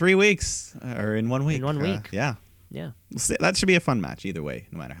matches in 3 weeks, or in 1 week. In 1 week, yeah. We'll see. That should be a fun match either way,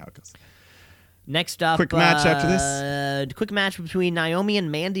 no matter how it goes. Next up, quick match after this. Quick match between Naomi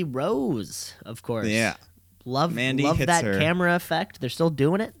and Mandy Rose, of course. Yeah. Love Mandy hits that her camera effect. They're still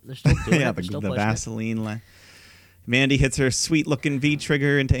doing it. They're still doing it. the Vaseline line. Mandy hits her sweet-looking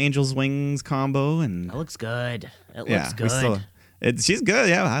V-trigger into Angel's Wings combo, and that looks good. It looks good. She's good.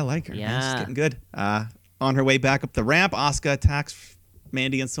 Yeah, I like her. Yeah, she's getting good. On her way back up the ramp, Asuka attacks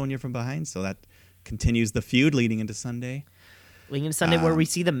Mandy and Sonya from behind, so that continues the feud leading into Sunday. Where we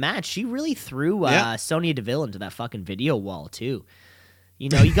see the match. She really threw Sonya Deville into that fucking video wall too. You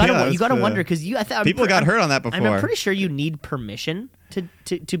know, you gotta wonder because people got hurt on that before. I'm pretty sure you need permission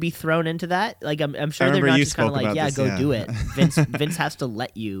to be thrown into that. Like I'm sure they're not just kind of like, go do it. Vince has to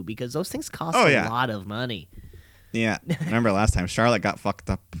let you because those things cost a lot of money. Yeah, remember last time Charlotte got fucked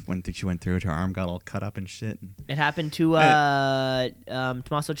up when she went through it. Her arm got all cut up and shit. It happened to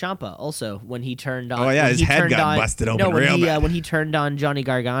Tommaso Ciampa also when he turned on. Oh yeah, his head got busted open real bad. When he turned on Johnny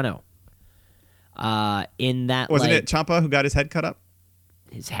Gargano. In that wasn't it Ciampa who got his head cut up?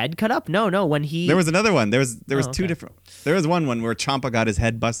 His head cut up? No. When he there was another one. There was two different. There was one where Ciampa got his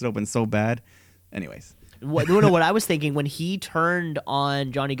head busted open so bad. Anyways, what I was thinking when he turned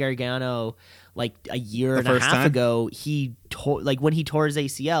on Johnny Gargano like a year and a half ago, he when he tore his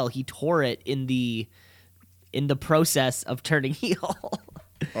ACL, he tore it in the process of turning heel.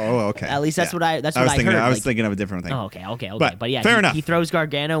 Oh, okay. At least that's what I heard. I was thinking of a different thing. Oh, okay. But yeah, fair enough. He throws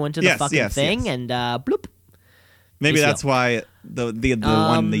Gargano into the fucking thing and bloop. Maybe ACL. That's why the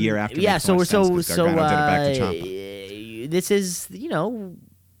one the year after. Yeah, so did it back to Ciampa. This is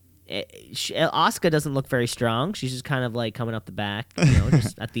Asuka doesn't look very strong. She's just kind of like coming up the back,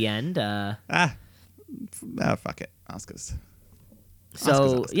 just at the end. Fuck it, Asuka's.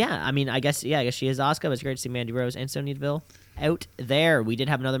 So yeah, I mean, I guess she is Asuka. But it's great to see Mandy Rose and Sonya Deville out there. We did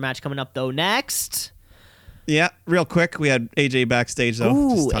have another match coming up though. Next, yeah, real quick, we had AJ backstage though.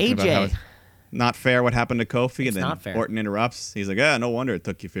 Ooh, just talking AJ. About how not fair what happened to Kofi, and then not fair. Orton interrupts. He's like, no wonder it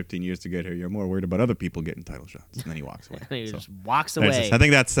took you 15 years to get here. You're more worried about other people getting title shots. And then he walks away. Just walks away. I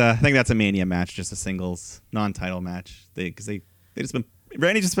think that's a Mania match, just a singles non-title match.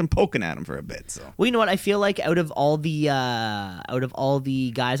 Randy's just been poking at him for a bit. So well, you know what? I feel like out of all the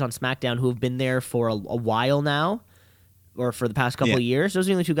guys on SmackDown who have been there for a while now, or for the past couple of years, those are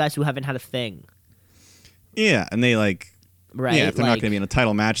the only two guys who haven't had a thing. Yeah, and they right. Yeah, if they're not going to be in a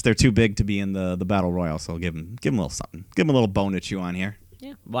title match, they're too big to be in the Battle Royal. So give them a little something. Give them a little bone to chew on here.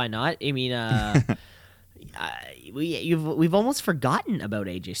 Yeah, why not? I mean, we've almost forgotten about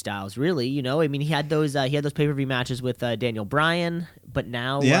AJ Styles, really. You know, I mean, he had those pay-per-view matches with Daniel Bryan, but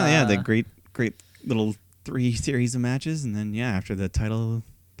now the great little 3 series of matches, and then after the title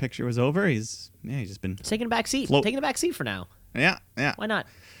picture was over, he's just been taking a back seat, for now. Yeah. Why not?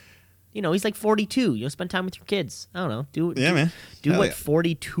 You know, he's like 42. You know, spend time with your kids. I don't know. Do what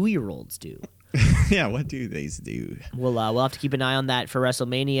 42-year-olds do. Yeah, what do they do? We'll have to keep an eye on that for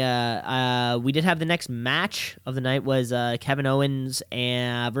WrestleMania. We did have the next match of the night was Kevin Owens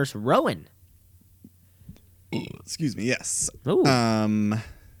versus Rowan. Excuse me. Yes. Ooh.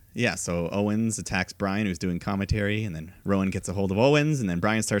 So Owens attacks Bryan, who's doing commentary, and then Rowan gets a hold of Owens, and then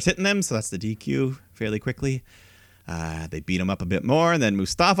Bryan starts hitting them, so that's the DQ fairly quickly. They beat him up a bit more, and then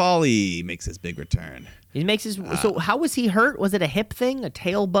Mustafa Ali makes his big return. He makes his. So how was he hurt? Was it a hip thing, a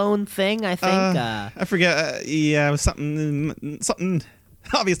tailbone thing? I think. I forget. It was something.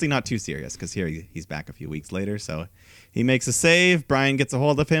 Obviously not too serious, because here he's back a few weeks later. So he makes a save. Bryan gets a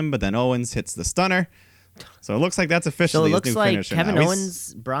hold of him, but then Owens hits the stunner. So it looks like that's officially his new finisher. So it looks like Kevin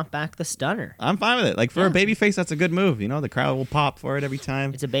Owens brought back the stunner. I'm fine with it. Like for a babyface, that's a good move. You know, the crowd will pop for it every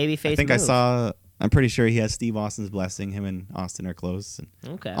time. It's a babyface. I'm pretty sure he has Steve Austin's blessing. Him and Austin are close. And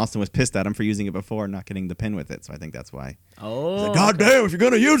okay. Austin was pissed at him for using it before and not getting the pin with it. So I think that's why. Oh. He's like, God damn, if you're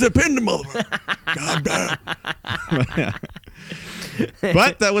going to use it, pin the motherfucker. God damn.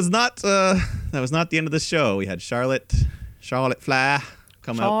 But that was not the end of the show. We had Charlotte Flair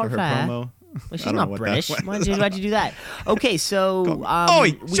come out for her promo. Well, she's not British. Why'd you do that? Okay, so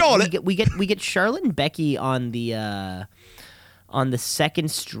we get Charlotte and Becky on the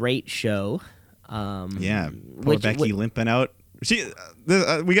second straight show. Poor Becky limping out.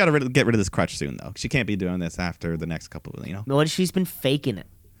 We got to get rid of this crutch soon, though. She can't be doing this after the next couple. No, she's been faking it.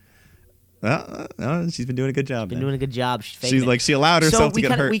 She's been doing a good job. She's like she allowed herself to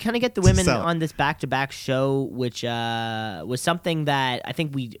get hurt. We kind of get the women on this back-to-back show, which was something that I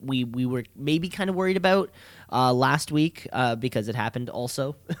think we were maybe kind of worried about last week because it happened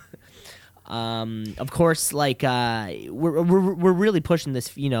also. Of course, like we're really pushing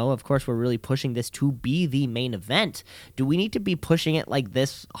this. Of course, we're really pushing this to be the main event. Do we need to be pushing it like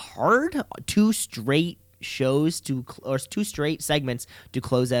this hard? 2 straight shows or 2 straight segments to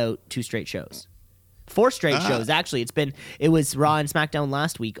close out 2 straight shows. 4 straight shows actually. It was Raw and SmackDown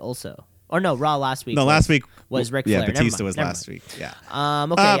last week also. Or no, Raw last week. No, last week was Ric Flair. Yeah, Batista was last week. Yeah.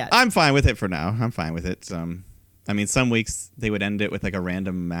 Okay. Yeah. I'm fine with it for now. I'm fine with it. I mean, some weeks they would end it with like a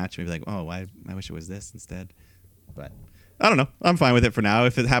random match. Maybe like, oh, I wish it was this instead. But I don't know. I'm fine with it for now.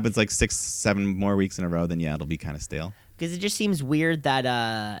 If it happens like 6-7 more weeks in a row, then it'll be kind of stale. Because it just seems weird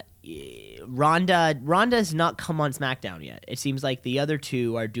that Ronda's not come on SmackDown yet. It seems like the other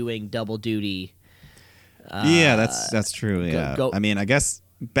 2 are doing double duty. That's true. Yeah. I mean, I guess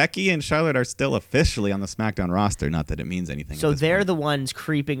Becky and Charlotte are still officially on the SmackDown roster. Not that it means anything. So they're the ones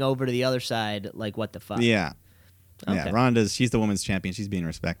creeping over to the other side. Like, what the fuck? Yeah. Okay. Yeah, she's the women's champion. She's being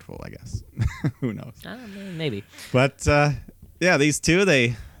respectful, I guess. Who knows? Maybe. But, these 2,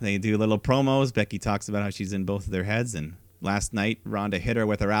 they do little promos. Becky talks about how she's in both of their heads. And last night, Ronda hit her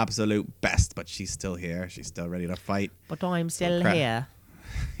with her absolute best, but she's still here. She's still ready to fight. But I'm still here.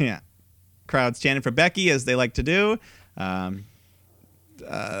 Yeah. Crowd's chanting for Becky, as they like to do.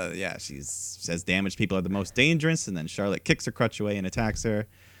 She says damaged people are the most dangerous. And then Charlotte kicks her crutch away and attacks her.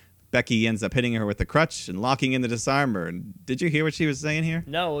 Becky ends up hitting her with the crutch and locking in the disarmer. And did you hear what she was saying here?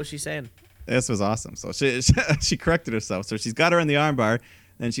 No, what was she saying? This was awesome. So she corrected herself. So she's got her in the armbar.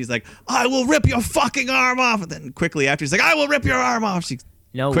 And she's like, I will rip your fucking arm off. And then quickly after, she's like, I will rip your arm off.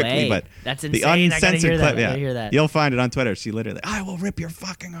 No way. But that's insane. The uncensored clip, I gotta hear that. You'll find it on Twitter. She literally, I will rip your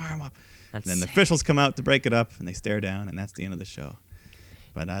fucking arm off. And then the officials come out to break it up. And they stare down. And that's the end of the show.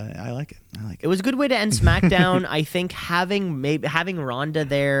 But I like it. It was a good way to end SmackDown. I think having Ronda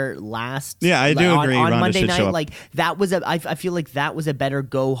there last. Yeah, I do agree. On Ronda Monday night, show up. like that was I feel like that was a better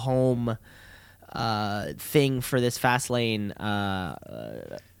go home thing for this Fastlane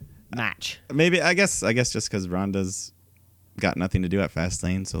match. Maybe I guess just because Ronda's got nothing to do at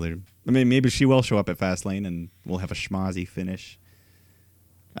Fastlane, so maybe she will show up at Fastlane and we'll have a schmozzy finish.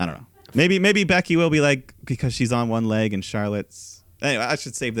 I don't know. Maybe Becky will be like, because she's on one leg and Charlotte's. Anyway, I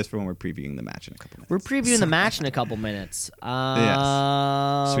should save this for when we're previewing the match in a couple minutes. We're previewing the match in a couple minutes.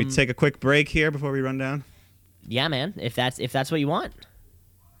 Yes. Should we take a quick break here before we run down? Yeah, man. If that's what you want.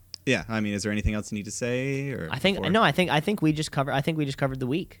 Yeah, I mean, is there anything else you need to say? Or I think we just covered the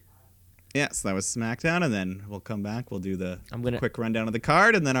week. Yeah, so that was SmackDown, and then we'll come back. We'll do the quick rundown of the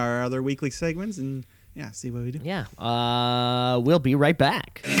card, and then our other weekly segments, and see what we do. Yeah, we'll be right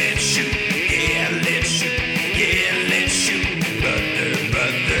back. Let's shoot, yeah, let's shoot, yeah, let's shoot,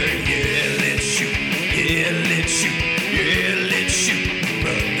 brother, yeah, let's shoot, yeah,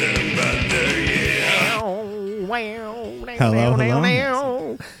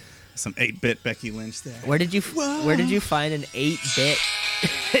 Hello. Some 8-bit Becky Lynch there. Where did you find an 8-bit?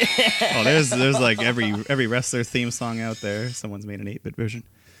 Oh, there's like every wrestler theme song out there. Someone's made an 8-bit version.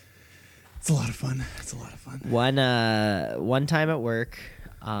 It's a lot of fun. One time at work,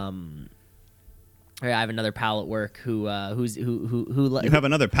 I have another pal at work who You have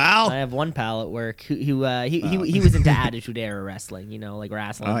another pal? I have one pal at work who was into Attitude Era wrestling, like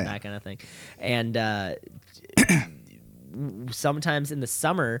wrestling, that kind of thing, and. Sometimes in the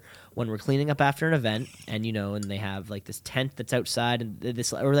summer when we're cleaning up after an event and and they have like this tent that's outside and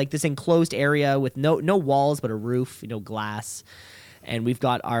this enclosed area with no walls but a roof, glass, and we've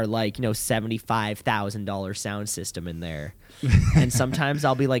got our $75,000 sound system in there. And sometimes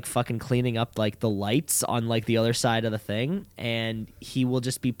I'll be like fucking cleaning up like the lights on like the other side of the thing, and he will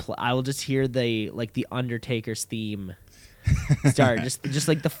just be I will just hear the Undertaker's theme start, just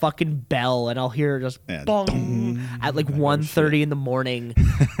like the fucking bell, and I'll hear just bong at like 1:30 in the morning,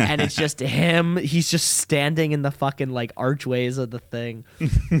 and it's just him. He's just standing in the fucking like archways of the thing.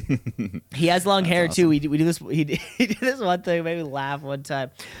 He has long hair awesome. Too. We do this. He did this one thing, made me laugh one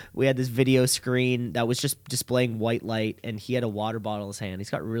time. We had this video screen that was just displaying white light, and he had a water bottle in his hand. He's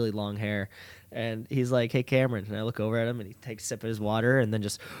got really long hair, and he's like, "Hey, Cameron," and I look over at him, and he takes a sip of his water, and then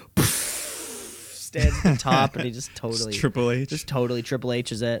just. Stands at the top, and he just totally Triple H. Just totally Triple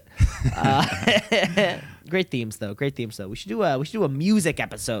H's it. Great themes though. We should do a music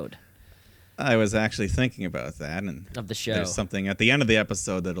episode. I was actually thinking about that, and of the show. There's something at the end of the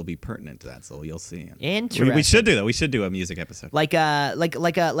episode that'll be pertinent to that, so you'll see. Interesting. We should do that. We should do a music episode, like just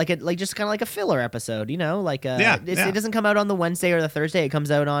kind of like a filler episode, It doesn't come out on the Wednesday or the Thursday. It comes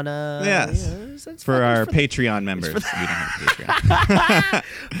out on it's for our Patreon members. We don't have Patreon.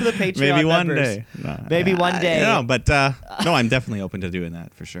 For the Patreon maybe one members. day. No, maybe one day. But no, I'm definitely open to doing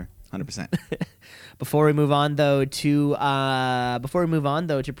that for sure. 100%. Before we move on though to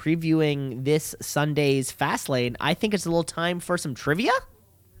previewing this Sunday's Fastlane, I think it's a little time for some trivia.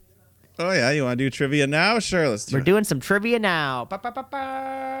 Oh yeah, you want to do trivia now? Sure, let's do it. We're doing some trivia now.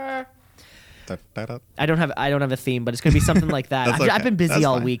 I don't have a theme, but it's gonna be something like that. I've been busy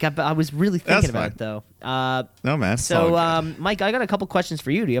all week. I was really thinking about it though. No man. So Mike, I got a couple questions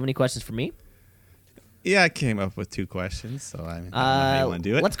for you. Do you have any questions for me? Yeah, I came up with 2 questions, so I don't know how you want to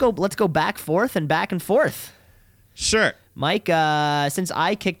do it. Let's go back and forth. Sure. Mike, since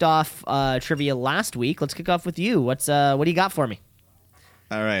I kicked off trivia last week, let's kick off with you. What do you got for me?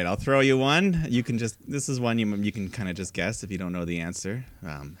 All right, I'll throw you one. This is one you can kind of just guess if you don't know the answer.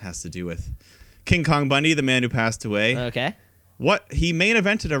 Has to do with King Kong Bundy, the man who passed away. Okay. He main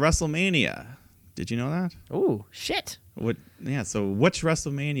evented a WrestleMania. Did you know that? Ooh, shit. So which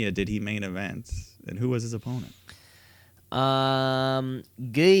WrestleMania did he main event, and who was his opponent? This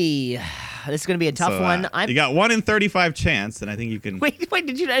is gonna be a tough one. You got 1 in 35 chance, and I think you can. Wait, do I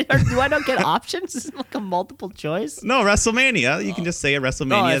not get options? Is it like a multiple choice? No, WrestleMania. You can just say a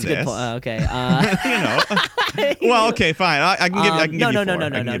WrestleMania. Oh, that's a good point. Okay. Well, okay, fine. I can give you. No. I'm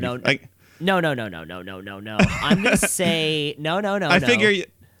gonna say no. I figure.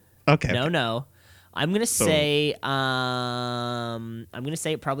 Okay. No. I'm gonna say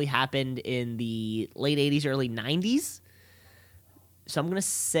it probably happened in the late '80s, early '90s. So I'm gonna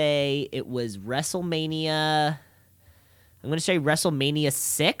say it was WrestleMania. I'm gonna say WrestleMania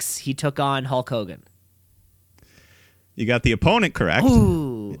 6. He took on Hulk Hogan. You got the opponent correct.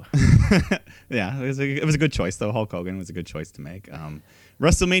 Ooh. Yeah, it was a good choice though. Hulk Hogan was a good choice to make.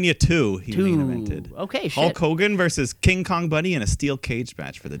 WrestleMania 2, he main evented. Okay, shit. Hulk Hogan versus King Kong Bundy in a steel cage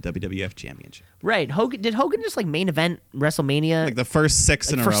match for the WWF Championship. Right. Did Hogan just like main event WrestleMania? Like the first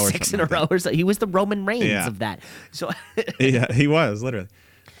 6 in a row. Six in a row. He was the Roman Reigns of that. So yeah, he was literally.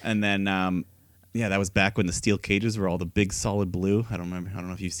 And then that was back when the steel cages were all the big solid blue. I don't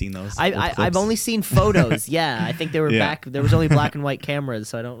know if you've seen those. I've only seen photos. Yeah, I think they were back. There was only black and white cameras,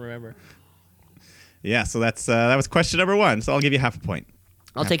 so I don't remember. Yeah, so that was question number 1. So I'll give you half a point.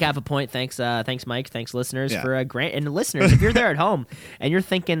 I'll take half a point. Thanks, Mike. Thanks, listeners, for grant. And listeners, if you're there at home and you're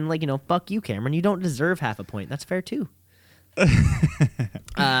thinking like, fuck you, Cameron, you don't deserve half a point. That's fair too.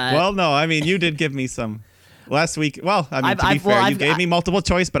 Well, no, I mean you did give me some last week. Well, I mean to be fair, you gave me multiple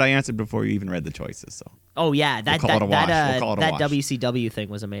choice, but I answered before you even read the choices. So. Oh yeah, that WCW thing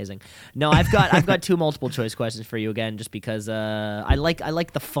was amazing. No, I've got 2 multiple choice questions for you again, just because I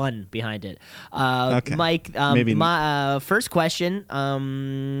like the fun behind it. Okay. Mike, my first question.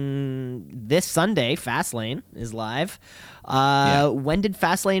 This Sunday, Fastlane is live. When did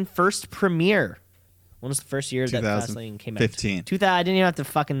Fastlane first premiere? When was the first year that Fastlane came out? 2015. 2000. I didn't even have to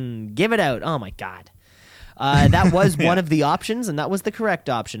fucking give it out. Oh my god. That was one of the options, and that was the correct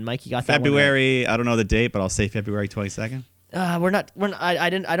option. Mike, you got that February, one right. I don't know the date, but I'll say February 22nd. We're not. I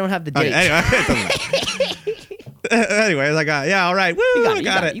didn't. I don't have the date. Okay, anyway, it doesn't matter. Anyways, I got all right. Woo! You got I it.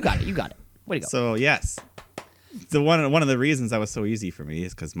 got it. You got it. You got it. Way to go. So yes, the one of the reasons that was so easy for me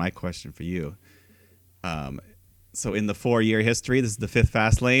is because my question for you. So in the 4-year history, this is the 5th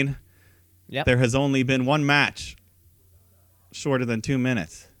Fastlane. Yep. There has only been one match shorter than 2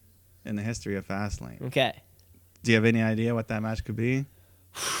 minutes in the history of Fastlane. Okay. Do you have any idea what that match could be?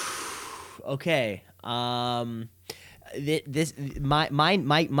 Okay. Your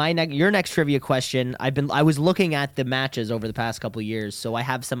next trivia question. I was looking at the matches over the past couple of years, so I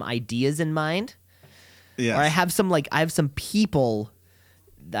have some ideas in mind. Yes. Or I have some people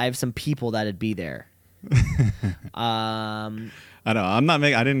that'd be there. I know.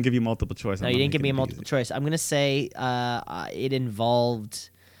 I didn't give you multiple choice. No, you didn't give me a multiple choice. I'm gonna say it involved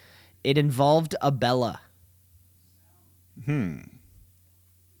a Bella. No.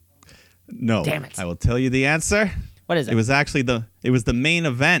 Damn it. I will tell you the answer. What is it? It was actually the main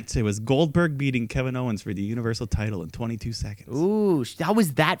event. It was Goldberg beating Kevin Owens for the Universal title in 22 seconds. Ooh, that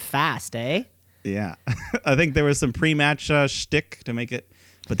was that fast, eh? Yeah. I think there was some pre-match shtick to make it,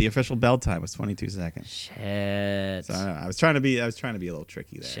 but the official bell time was 22 seconds. Shit. So I don't know. I was trying to be a little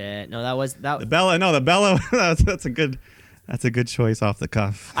tricky there. Shit. No, that was that. The Bella. That's a good choice off the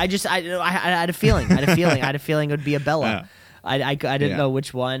cuff. I had a feeling. I had a feeling it would be a Bella. Yeah. I didn't know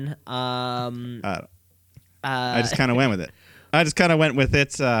which one. I just kind of went with it. I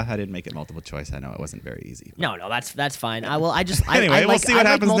didn't make it multiple choice. I know it wasn't very easy. No, that's fine. I Anyway, we'll see what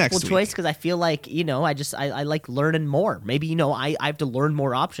happens multiple next choice week. because I feel like I like learning more. Maybe I have to learn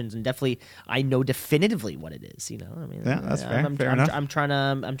more options and definitely I know definitively what it is. I mean, Yeah, that's fair. I'm Fair enough. I'm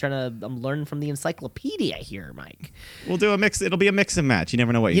learning from the encyclopedia here, Mike. We'll do a mix. It'll be a mix and match. You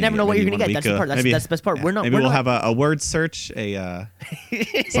never know what You never know what you're gonna Maybe get. one That's the part. week, That's the best part. yeah. We're not. Maybe we're we'll not, have a word search,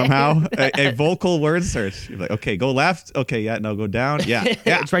 somehow a vocal word search. You're like, okay, go left. Okay, yeah, no, go down. Yeah,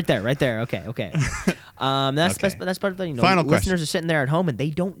 yeah. It's right there. Okay. That's Okay. that's part of the Final listeners question. are sitting there at home and they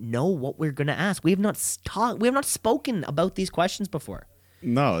don't know what we're gonna ask. We have not spoken about these questions before.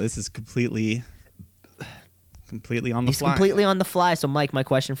 No, this is completely on the It's fly. completely on the fly. So, Mike, my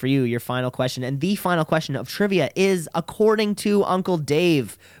question for you, your final question, and the final question of trivia is, according to Uncle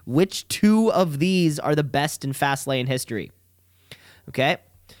Dave, which 2 of these are the best in Fastlane history? Okay,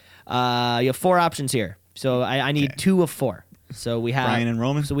 you have 4 options here. So I need 2 of 4. So we have Bryan and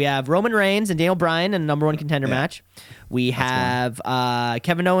Roman? So we have Roman Reigns and Daniel Bryan in a number 1 contender match. We have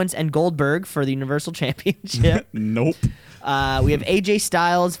Kevin Owens and Goldberg for the Universal Championship. Nope. We have AJ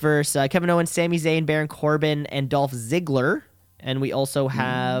Styles versus Kevin Owens, Sami Zayn, Baron Corbin, and Dolph Ziggler. And we also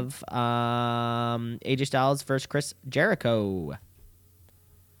have AJ Styles versus Chris Jericho.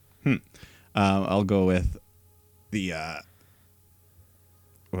 I'll go with the.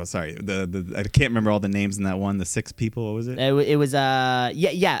 Well, sorry. The I can't remember all the names in that one. The 6 people. What was it? It was Styles,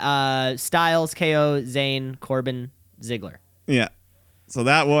 KO, Zayn, Corbin, Ziggler. Yeah. So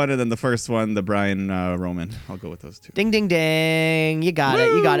that one, and then the first one, the Bryan Roman. I'll go with those 2. Ding, ding, ding. You got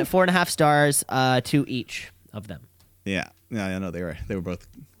it. You got it. 4.5 stars to each of them. Yeah. Yeah, I know they were both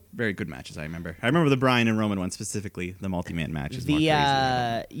very good matches. I remember the Bryan and Roman one specifically. The multi-man match is more crazy.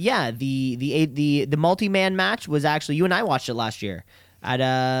 The multi-man match was actually, you and I watched it last year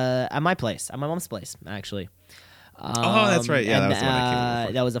at my place, at my mom's place, actually. Oh, that's right. Yeah, that was the one I came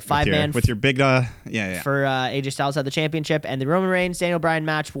over. That was a 5-man with your big yeah. For AJ Styles had the championship, and the Roman Reigns Daniel Bryan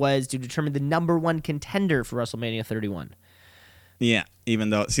match was to determine the number 1 contender for WrestleMania 31. Yeah, even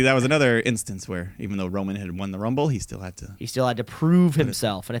though that was another instance where even though Roman had won the Rumble, he still had to prove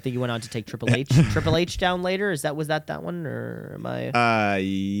himself, and I think he went on to take Triple H down later. Was that one, or am I?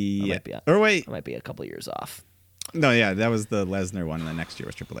 Yeah. I Or wait, might be a couple years off. no, yeah, that was the Lesnar one, and the next year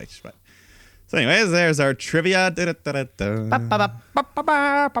was Triple H. But so, anyways, there's our trivia. That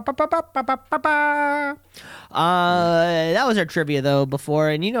was our trivia though before,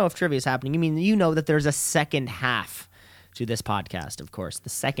 and if trivia is happening, that there's a second half to this podcast, of course. The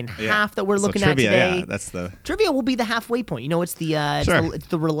second half that we're looking trivia, at today. Yeah, that's the trivia will be the halfway point. It's the Sure. it's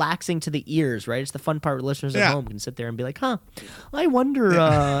the relaxing to the ears, right? It's the fun part where listeners at home can sit there and be like, I wonder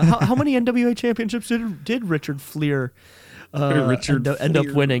how many NWA championships did Richard Fleur end up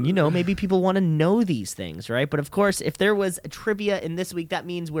winning. Maybe people want to know these things, right? But of course, if there was a trivia in this week, that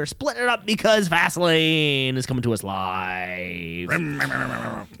means we're splitting it up because Fastlane is coming to us live. They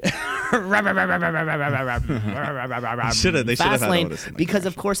should have had Fastlane, Otis in the because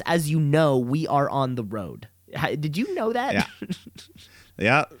of course, as you know, we are on the road. Did you know that? Yeah.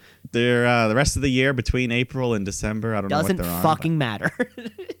 Yeah, they're the rest of the year between April and December. I don't know what Doesn't they're on. fucking matter.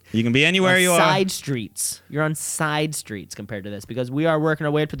 You can be anywhere you are. Side streets. You're on side streets compared to this because we are working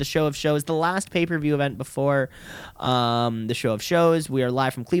our way up to the show of shows, the last pay-per-view event before the show of shows. We are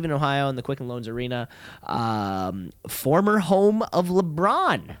live from Cleveland, Ohio, in the Quicken Loans Arena, former home of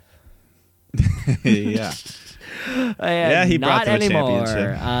LeBron. Yeah. Yeah, he brought them a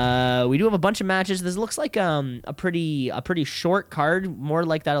championship. We do have a bunch of matches. This looks like a pretty short card, more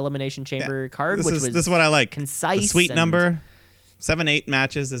like that Elimination Chamber card. This is what I like. Concise, a sweet number. 7-8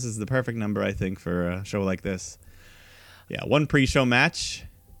 matches. This is the perfect number, I think, for a show like this. Yeah, one pre-show match.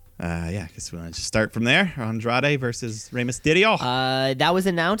 I guess we'll just start from there. Andrade versus Rey Mysterio. That was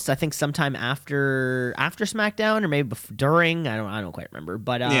announced, I think, sometime after SmackDown or maybe during. I don't quite remember.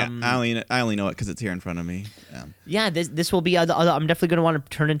 But yeah, I only know it because it's here in front of me. Yeah, this will be. I'm definitely going to want to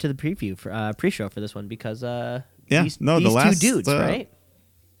turn into the preview for pre-show for this one because these two dudes, right?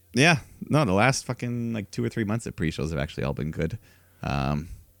 Yeah, no, the last fucking like 2 or 3 months of pre-shows have actually all been good.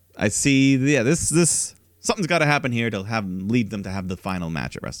 I see. Yeah, this. Something's got to happen here to lead them to have the final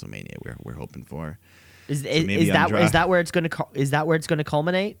match at WrestleMania. We're hoping for. Is that where it's going to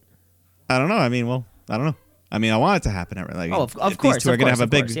culminate? I don't know. I mean, I don't know. I mean, I want it to happen. Like, of course. These two are going to have a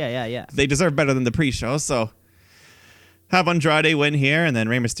big. Yeah. They deserve better than the pre-show, so have Andrade win here, and then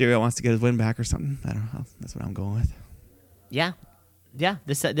Rey Mysterio wants to get his win back or something. I don't know. That's what I'm going with. Yeah.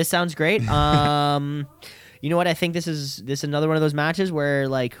 This sounds great. You know what? I think this is another one of those matches where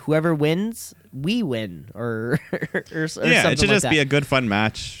like whoever wins, we win, or yeah, something it should just like be a good fun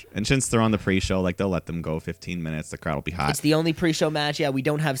match. And since they're on the pre-show, like they'll let them go 15 minutes. The crowd will be hot. It's the only pre-show match. Yeah, we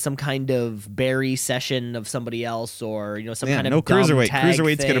don't have some kind of Barry session of somebody else, or some kind of cruiserweight.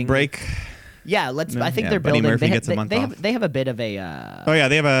 Cruiserweight's get a break. Yeah, I think they're Buddy building. Murphy gets a month off. They have a bit of a. They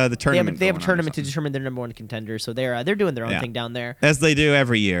have the tournament. They have a tournament to determine their number one contender. So they're doing their own thing down there, as they do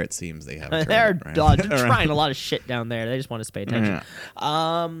every year. It seems they have. They're trying a lot of shit down there. They just want us to pay attention.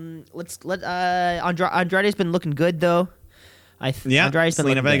 Andrade's been looking good though. Andrade's been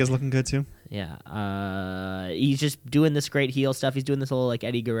Selena Vega's looking good too. Yeah, he's just doing this great heel stuff. He's doing this whole like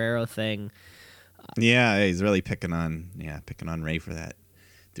Eddie Guerrero thing. Yeah, he's really picking on Rey for that.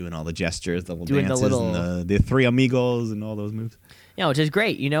 Doing all the gestures, the little dances, and the three amigos and all those moves. Yeah, which is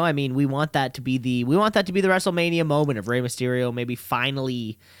great. I mean, we want that to be the WrestleMania moment of Rey Mysterio maybe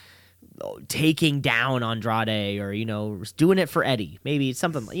finally taking down Andrade, or doing it for Eddie. Maybe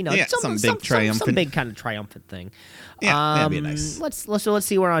something, some big kind of triumphant thing. Yeah, that'd be nice. Let's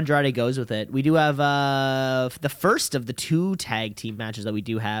see where Andrade goes with it. We do have the first of the 2 tag team matches that we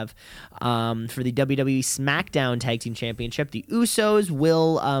do have for the WWE SmackDown Tag Team Championship. The Usos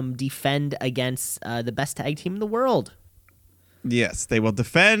will defend against the best tag team in the world. Yes, they will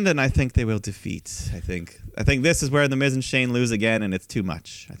defend, and I think they will defeat. I think this is where the Miz and Shane lose again, and it's too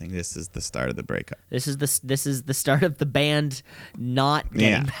much. I think this is the start of the breakup. This is the start of the band not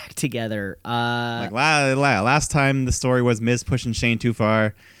getting back together. Last time the story was Miz pushing Shane too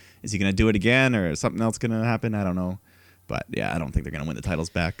far. Is he going to do it again, or is something else going to happen? I don't know. But yeah, I don't think they're going to win the titles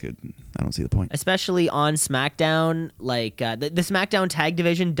back. I don't see the point. Especially on SmackDown, like the SmackDown tag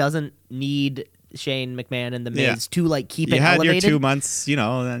division doesn't need Shane McMahon and the Miz to like keep it elevated. You had your 2 months,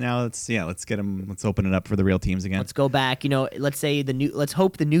 now let's get them. Let's open it up for the real teams again. Let's go back. Let's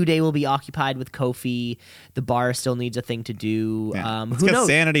hope the New Day will be occupied with Kofi. The Bar still needs a thing to do. Let's get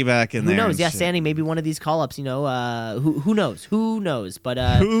Sanity back in there. Who knows? Yeah, Sanity, maybe one of these call-ups, who knows? Who knows? But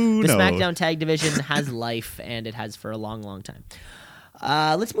the SmackDown tag division has life, and it has for a long, long time.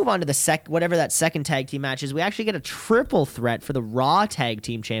 Let's move on to the whatever that second tag team match is. We actually get a triple threat for the Raw Tag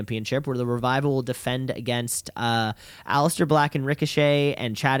Team Championship, where the Revival will defend against Aleister Black and Ricochet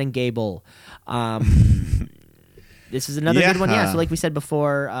and Chad and Gable. This is another good one. Yeah, so like we said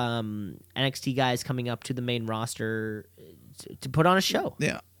before, NXT guys coming up to the main roster to put on a show.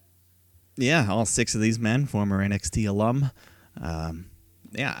 Yeah, all 6 of these men, former NXT alum.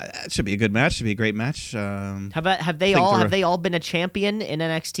 Yeah, it should be a good match. Should be a great match. Have they all been a champion in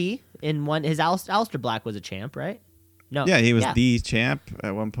NXT? In one, Aleister Black was a champ, right? No. Yeah, he was the champ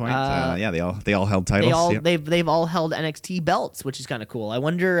at one point. They all held titles. They've all held NXT belts, which is kind of cool. I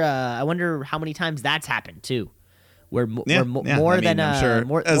wonder how many times that's happened too. More than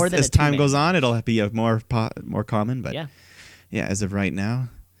as time goes on, it'll be more common. But as of right now,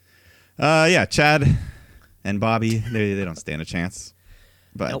 Chad and Bobby, they don't stand a chance.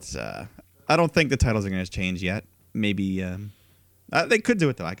 But I don't think the titles are going to change yet. Maybe they could do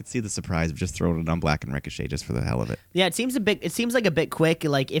it though. I could see the surprise of just throwing it on Black and Ricochet just for the hell of it. Yeah, it seems like a bit quick.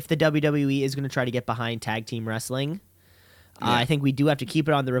 Like if the WWE is going to try to get behind tag team wrestling, I think we do have to keep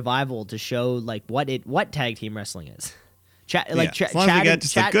it on the Revival to show like what tag team wrestling is. Chad and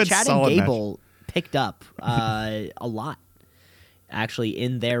Gable picked up a lot. actually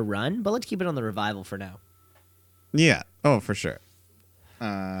in their run, but let's keep it on the Revival for now. Yeah. Oh, for sure.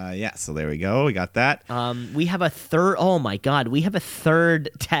 So there we go. We got that. We have a third. Oh my God, we have a third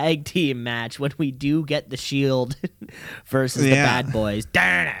tag team match when we do get the Shield versus the Bad Boys.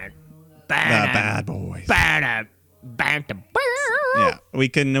 The Bad Boys. Yeah, Yeah, we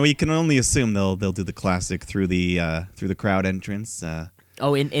can only assume they'll do the classic through the crowd entrance.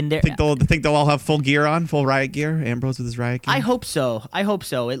 in there. Think they'll all have full gear on, full riot gear. Ambrose with his riot gear. I hope so.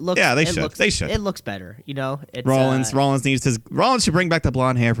 It looks. Yeah, they it should. Looks, They should. It looks better. It's, Rollins should bring back the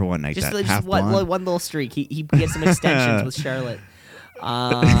blonde hair for one night. Just half one blonde. little streak. He gets some extensions with Charlotte.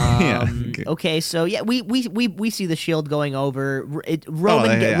 Okay, so yeah, we see the Shield going over.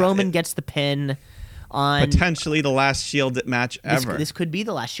 Roman gets the pin on potentially the last Shield match ever. This could be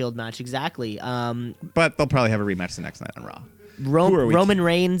the last Shield match, exactly. But they'll probably have a rematch the next night on Raw. Roman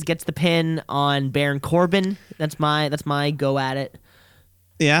Reigns gets the pin on Baron Corbin. That's my go at it.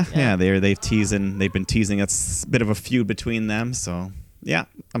 Yeah. They've been teasing a bit of a feud between them. So yeah,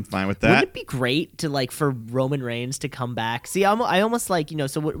 I'm fine with that. Wouldn't it be great to for Roman Reigns to come back? See, I almost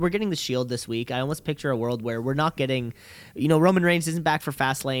so we're getting the Shield this week. I almost picture a world where we're not getting, Roman Reigns isn't back for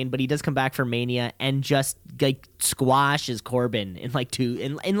Fastlane, but he does come back for Mania and just squashes Corbin in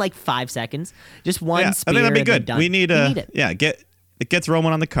 5 seconds. Just one spear. I think that'd be good. Done. We need it. It gets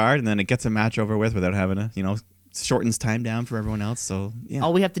Roman on the card, and then it gets a match over with without having to shortens time down for everyone else. So yeah,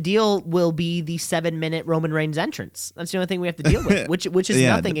 all we have to deal will be the 7-minute Roman Reigns entrance. That's the only thing we have to deal with, which is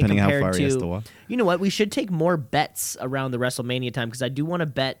nothing in compared to. You know what? We should take more bets around the WrestleMania time because I do want to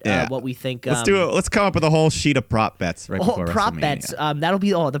bet what we think. Let's do it. Let's come up with a whole sheet of prop bets right before prop WrestleMania. Bets. That'll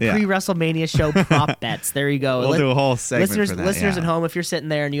be the pre-WrestleMania show prop bets. There you go. We'll do a whole segment listeners, for that. Listeners at home, if you're sitting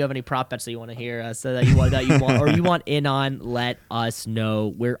there and you have any prop bets that you want to hear, so that you want or you want in on, let us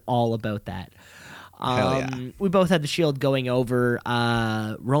know. We're all about that. We both had the Shield going over,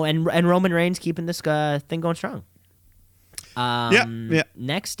 and Roman Reigns keeping this thing going strong.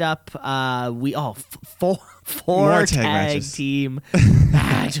 Next up, four more tag team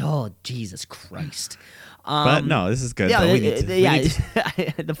match. Oh, Jesus Christ! But no, this is good.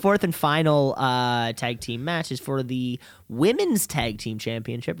 The fourth and final tag team match is for the Women's Tag Team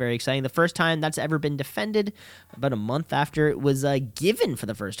Championship. Very exciting. The first time that's ever been defended, about a month after it was given for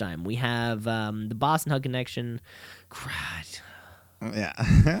the first time. We have the Boston Hug Connection.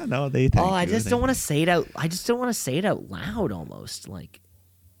 Yeah, no, they. I just don't want to say it out. I just don't want to say it out loud. Almost I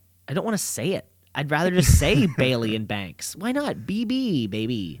don't want to say it. I'd rather just say Bailey and Banks. Why not? BB,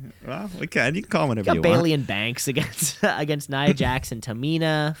 baby. Well, we can. You can call them whatever you Bailey want. Bailey and Banks against Nia Jax and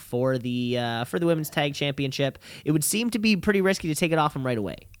Tamina for the Women's Tag Championship. It would seem to be pretty risky to take it off them right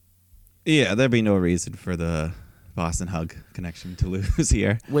away. Yeah, there'd be no reason for the Boston Hug Connection to lose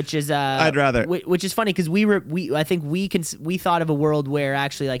here. Which is I'd rather. Which is funny because I think we thought of a world where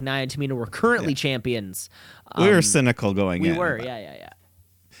actually Nia and Tamina were currently champions. We were cynical going in. We were, yeah.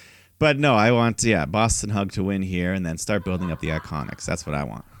 But no, I want Boston Hug to win here and then start building up the Iconics. That's what I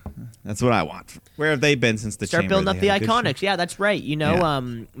want. Where have they been since the Start Chamber? building up the Iconics. Yeah, that's right.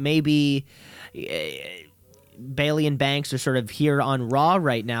 Maybe Bailey and Banks are sort of here on Raw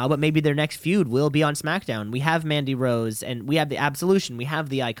right now, but maybe their next feud will be on SmackDown. We have Mandy Rose, and we have the Absolution. We have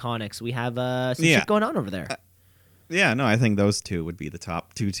the Iconics. We have some shit going on over there. I think those two would be the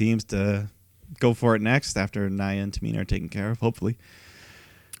top two teams to go for it next after Nia and Tamina are taken care of, hopefully.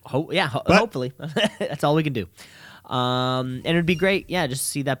 Hopefully. That's all we can do. And it'd be great, just to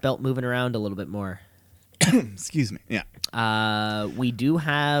see that belt moving around a little bit more. Excuse me. Yeah. We do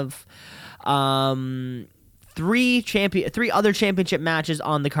have three other championship matches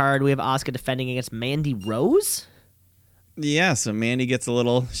on the card. We have Asuka defending against Mandy Rose. Yeah, so Mandy gets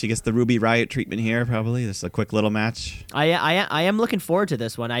she gets the Ruby Riot treatment here, probably. Just a quick little match. I am looking forward to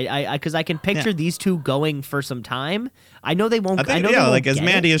this one. Because I can picture these two going for some time. I know they won't. As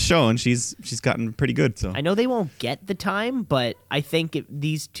Mandy has shown, she's gotten pretty good. So I know they won't get the time, but I think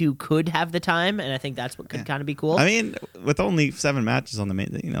these two could have the time, and I think that's what could kind of be cool. I mean, with only 7 matches on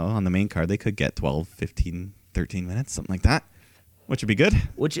the main card, they could get 12, 15, 13 minutes, something like that. Which would be good.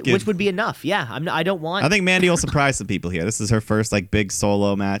 Which would be enough. Yeah, I don't want. I think Mandy will surprise some people here. This is her first big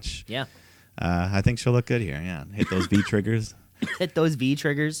solo match. Yeah. I think she'll look good here. Yeah, hit those V triggers. Hit those V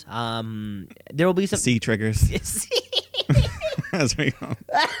triggers. There will be some C triggers. As we go.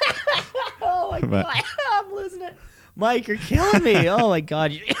 Oh my god, I'm losing it. Mike, you're killing me. Oh my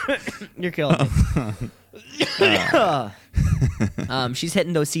god, you're killing me. She's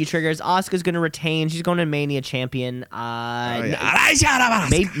hitting those C triggers. Asuka's going to retain. She's going to Mania champion.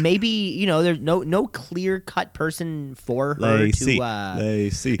 Maybe there's no clear cut person for her Lacey. to.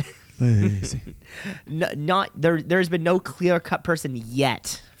 Lacey. Lacey. Not there. There's been no clear-cut person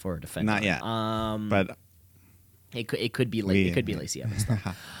yet for a defender. Not yet. But it could be Lacey Evans.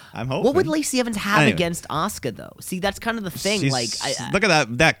 I'm hoping. What would Lacey Evans have against Asuka though? See, that's kind of the thing. Look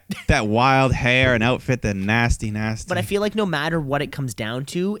at that wild hair and outfit, that nasty. But I feel like no matter what it comes down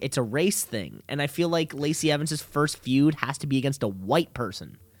to, it's a race thing, and I feel like Lacey Evans' first feud has to be against a white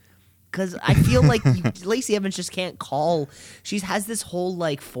person. Because I feel like Lacey Evans just can't call. She has this whole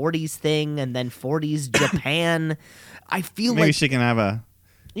like 40s thing and then 40s Japan. I feel maybe like she can have a.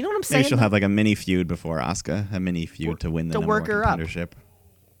 You know what I'm saying? Maybe she'll have like a mini feud before Asuka, a mini feud to win the number one contendership.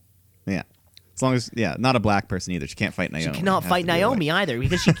 Yeah, as long as not a black person either. She can't fight Naomi. She cannot fight Naomi either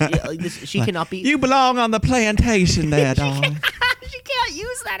because she cannot be. You belong on the plantation, there, dog. She can't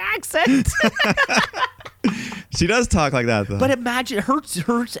use that accent. She does talk like that, though. But imagine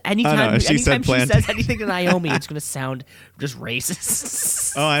hurts anytime she says anything to Naomi, it's going to sound just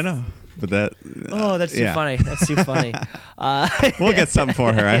racist. Oh, I know. But that's too funny. That's too funny. We'll get something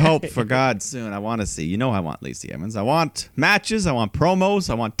for her. I hope, for God, soon. I want to see. You know I want Lacey Evans. I want matches. I want promos.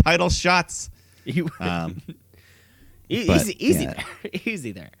 I want title shots. Easy there.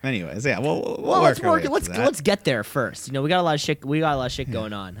 Easy there. Anyways, yeah. Well, let's work. Let's get there first. You know, we got a lot of shit. We got a lot of shit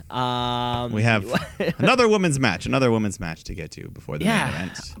going on. We have another women's match to get to before the main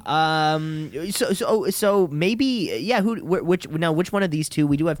event. So maybe which one of these two?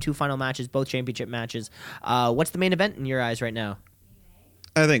 We do have two final matches, both championship matches. What's the main event in your eyes right now?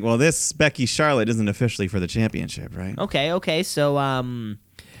 I think this Becky Charlotte isn't officially for the championship, right? Okay. So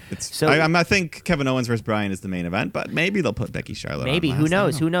I think Kevin Owens versus Bryan is the main event, but maybe they'll put Becky Charlotte on last. Who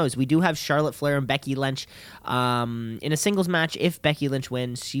knows? Who knows? We do have Charlotte Flair and Becky Lynch in a singles match. If Becky Lynch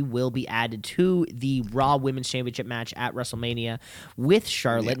wins, she will be added to the Raw Women's Championship match at WrestleMania with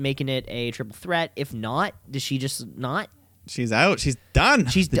Charlotte, making it a triple threat. If not, does she just not? She's out. She's done.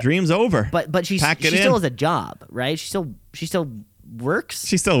 The dream's over. But she still has a job, right? She still works.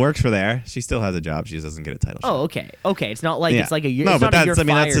 She still works for there. She still has a job. She just doesn't get a title. Oh, shot. Okay. It's not like it's like a year. No, it's but not that's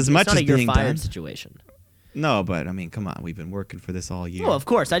as much as being done situation. No, but I mean, come on. We've been working for this all year. Oh, of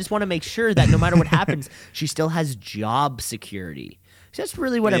course. I just want to make sure that no matter what happens, she still has job security. That's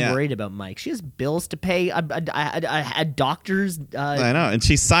really what I'm worried about, Mike. She has bills to pay. A doctor's. I know, and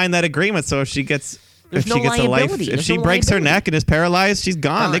she signed that agreement. So if she gets. There's no liability. If she breaks her neck and is paralyzed, she's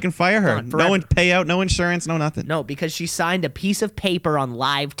gone. They can fire her. No one payout, no insurance, no nothing. No, because she signed a piece of paper on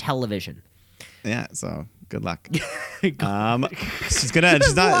live television. Yeah, so good luck. She's gonna.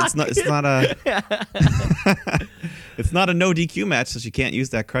 It's not a. It's not a no DQ match, so she can't use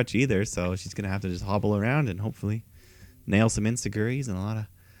that crutch either. So she's gonna have to just hobble around and hopefully nail some ensiguris and a lot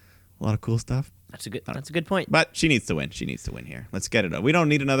of cool stuff. That's a good point. But she needs to win. She needs to win here. Let's get it. We don't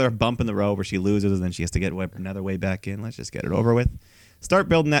need another bump in the road where she loses and then she has to get another way back in. Let's just get it over with. Start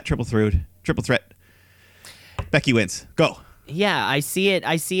building that triple threat. Becky wins. Go. Yeah, I see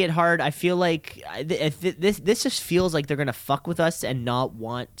it hard. I feel like this just feels like they're gonna fuck with us and not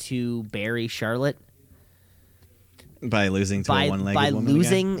want to bury Charlotte by losing to a one-legged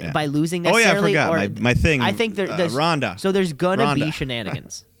woman by losing necessarily. Oh yeah, I forgot my thing. I think there's Ronda. So there's gonna be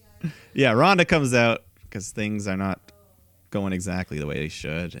shenanigans. Yeah, Ronda comes out because things are not going exactly the way they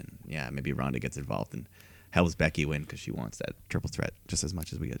should, and maybe Ronda gets involved and helps Becky win because she wants that triple threat just as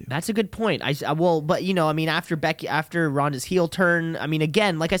much as we do. That's a good point. But after Ronda's heel turn, I mean,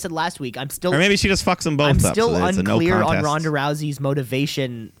 again, like I said last week, or maybe she just fucks them both up. I'm still so unclear on Ronda Rousey's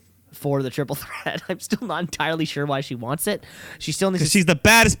motivation for the triple threat. I'm still not entirely sure why she wants it. She still needs. She's the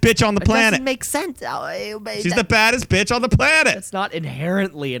baddest bitch on the planet. Doesn't make sense. She's the baddest bitch on the planet. That's not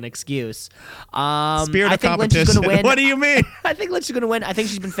inherently an excuse. Spirit of competition. Lynch is gonna win. What do you mean? I think Lynch is going to win. I think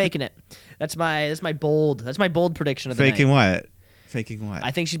she's been faking it. That's my bold prediction of the night. Faking what?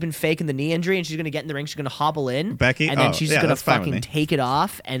 I think she's been faking the knee injury, and she's going to get in the ring. She's going to hobble in, Becky, and then she's going to fucking take it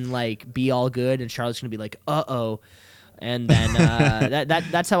off and like be all good. And Charlotte's going to be like, uh-oh. And then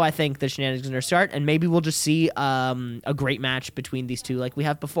that's how I think the shenanigans are going to start. And maybe we'll just see a great match between these two like we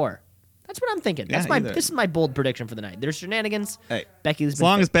have before. That's what I'm thinking. This is my bold prediction for the night. There's shenanigans. Hey, Becky's as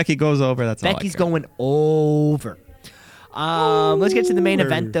long as Becky goes over, that's Becky's all I care. going over. Let's get to the main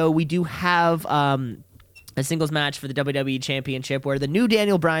event, though. We do have a singles match for the WWE Championship where the new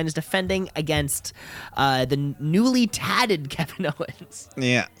Daniel Bryan is defending against the newly tatted Kevin Owens.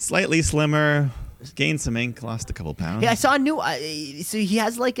 Yeah, slightly slimmer. Gained some ink, lost a couple pounds. Yeah, I saw a new. So he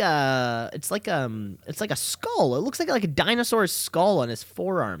has like it's like a skull. It looks like a dinosaur's skull on his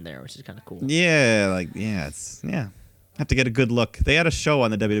forearm there, which is kind of cool. Yeah, have to get a good look. They had a show on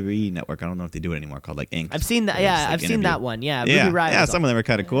the WWE network. I don't know if they do it anymore, called like Ink. I've seen that. Yeah, I've seen that one. Yeah, yeah, Ruby Riott some of them are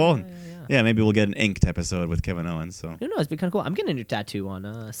kind of cool. Yeah, maybe we'll get an inked episode with Kevin Owens. So Who knows? It'd be kind of cool. I'm getting a new tattoo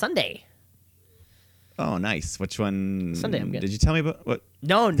on Sunday. oh, nice. Which one? Sunday I'm getting. Did you tell me about what?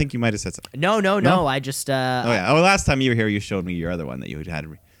 No, I think you might have said something. no. I just. Oh yeah. Oh, last time you were here, you showed me your other one that you had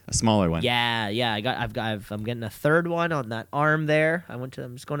a smaller one. Yeah. I'm getting a third one on that arm there. I'm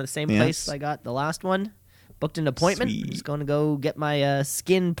just going to the same place I got the last one. Booked an appointment. Sweet. I'm just going to go get my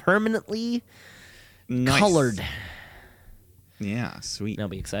skin permanently Nice. colored. Yeah, sweet. That'll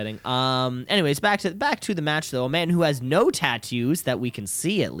be exciting. Anyways, back to the match though. A man who has no tattoos that we can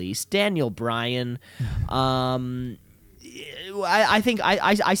see, at least, Daniel Bryan. I think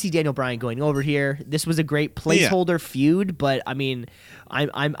I see Daniel Bryan going over here. This was a great placeholder feud, but I mean,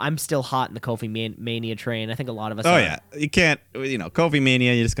 I'm still hot in the Kofi Mania train. I think a lot of us. Oh are. yeah, you can't. Kofi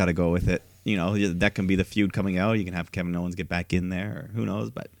Mania. You just got to go with it. That can be the feud coming out. You can have Kevin Owens get back in there, or who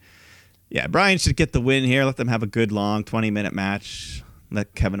knows. But yeah, Bryan should get the win here. Let them have a good long 20-minute match.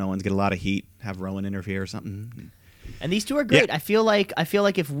 Let Kevin Owens get a lot of heat. Have Rowan interfere or something. And these two are great. Yeah. I feel like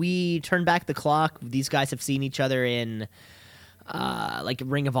if we turn back the clock, these guys have seen each other in like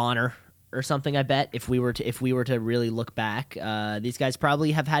Ring of Honor or something. I bet if we were to really look back, these guys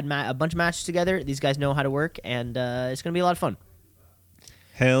probably have had a bunch of matches together. These guys know how to work, and it's going to be a lot of fun.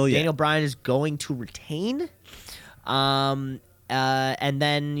 Hell yeah. Daniel Bryan is going to retain. And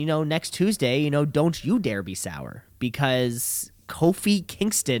then, next Tuesday, don't you dare be sour, because Kofi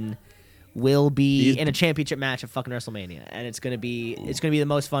Kingston will be in a championship match at fucking WrestleMania, and it's gonna be the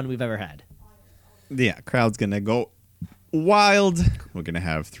most fun we've ever had. Yeah, crowd's gonna go wild. We're gonna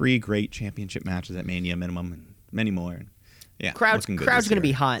have 3 great championship matches at Mania minimum, and many more. Yeah, crowd's looking good gonna this be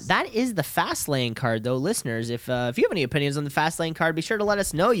year. hot. That is the Fastlane card, though, listeners. If you have any opinions on the Fastlane card, be sure to let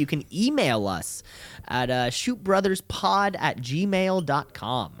us know. You can email us at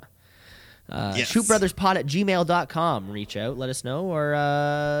shootbrotherspod@gmail.com. Yes. Shootbrotherspod@gmail.com. Reach out, let us know, or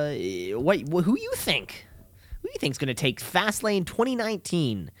who you think? Who you think's gonna take Fastlane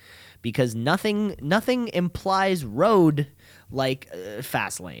 2019? Because nothing implies road like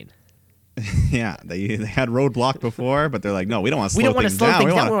Fastlane. Yeah, they had Roadblock before, but they're like, no, we don't want to slow We don't want to things slow down.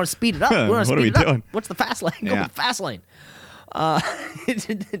 things down. We want to speed it up. We want to What speed are we it up. doing? What's the fast lane? Go Yeah. with the fast lane.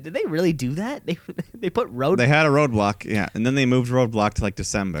 Did they really do that? They put road. They had a Roadblock, yeah, and then they moved Roadblock to like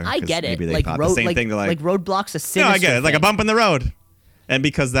December. I 'cause get it. Maybe they Like thought road, the same thing. They're like roadblocks a no, sinister I get it. It's like a thing. bump in the road, and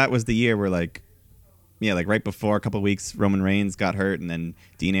because that was the year where like right before a couple of weeks, Roman Reigns got hurt, and then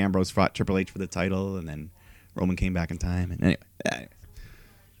Dean Ambrose fought Triple H for the title, and then Roman came back in time, and anyway.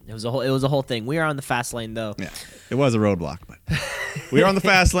 It was a whole thing. We are on the fast lane though. Yeah, it was a roadblock, but we are on the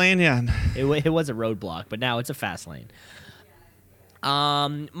fast lane. Yeah, It was a roadblock, but now it's a fast lane.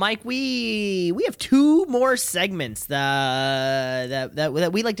 Mike, we have 2 more segments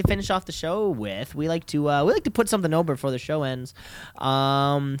that we like to finish off the show with. We like to put something over before the show ends.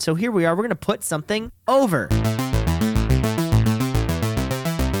 So here we are. We're gonna put something over.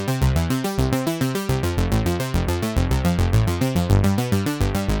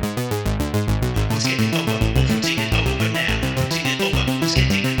 Who's getting over? Putting it over now. Putting it over. Who's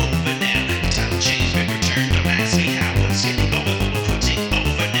getting over now? The title change, back return. Don't ask me how. What's getting over? Putting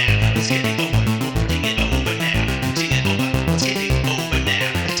over now. Who's getting over? Putting it over now. Putting it over. What's getting over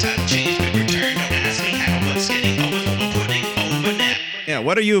now? The title change, back return. Don't ask me how. What's getting over? Putting over now. yeah.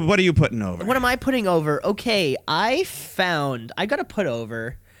 What are you putting over? What am I putting over? Okay, I gotta put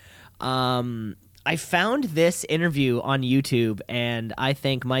over. I found this interview on YouTube, and I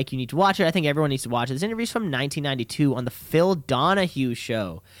think, Mike, you need to watch it. I think everyone needs to watch it. This interview's from 1992 on the Phil Donahue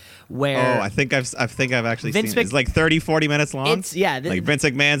show, where Oh, I think I've actually Vince seen it. It's like 30, 40 minutes long. It's like Vince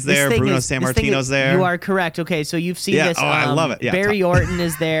McMahon's this there, thing Bruno is- this thing Sammartino's is- there. You are correct. Okay, so you've seen Yeah, this. oh, I love it. Yeah, Barry Orton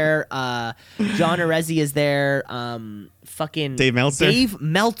is there. John Arezzi is there. Fucking Dave Meltzer? Dave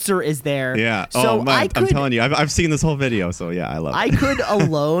Meltzer is there. Yeah. So oh man, I'm telling you, I've seen this whole video, so yeah, I love it. I could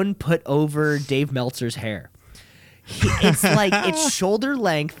alone put over Dave Meltzer's hair. It's shoulder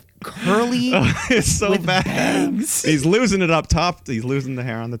length, curly. It's so with bad. bangs. He's losing it up top. He's losing the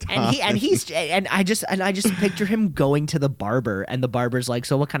hair on the top. And I just picture him going to the barber, and the barber's like,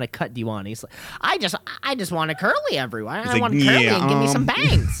 "So what kind of cut do you want?" He's like, "I just want a curly, everyone. I like, want curly "Yeah, and give me some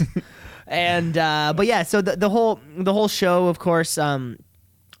bangs." And but yeah, so the whole show, of course, was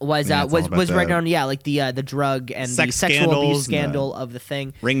Yeah, it's all about right the on like the drug and the sex sexual abuse scandals and scandal of the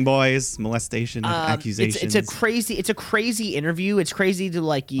thing. Ring boys, molestation, accusations. It's a crazy interview. It's crazy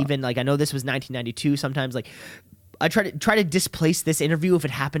to even I know this was 1992. Sometimes I try to displace this interview if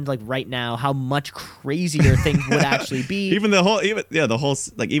it happened like right now, how much crazier things would actually be. Even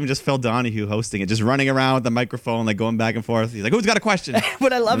like even just Phil Donahue hosting it, just running around with the microphone, like going back and forth. He's like, "Who's got a question?"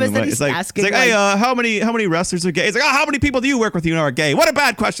 What I love is that he's asking, it's like, "Hey, how many wrestlers are gay?" He's like, "Oh, how many people do you work with who are gay?" What a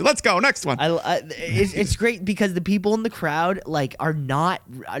bad question. Let's go next one. It's great because the people in the crowd like are not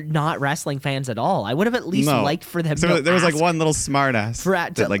wrestling fans at all. I would have at least liked for them. So to there was like ask one little smartass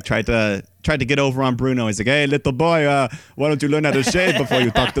to, that like tried to get over on Bruno. He's like, "Hey, little boy, why don't you learn how to shave before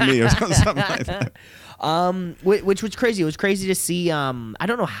you talk to me?" or something like that. Which was crazy. It was crazy to see. I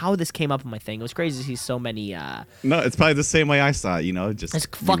don't know how this came up on my thing. It was crazy to see so many. No, it's probably the same way I saw it. You know, just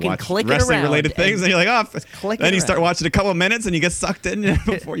fucking clicking wrestling around related things, and you're like, oh, then you start around. watching a couple of minutes, and you get sucked in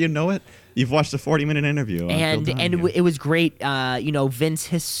before you know it. You've watched a 40-minute interview. And it was great. Vince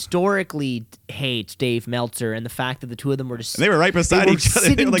historically hates Dave Meltzer, and the fact that the two of them were just and they were right beside each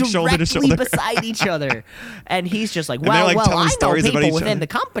other. They were like shoulder to shoulder beside each other. And he's just like, like I know stories about people each within other. the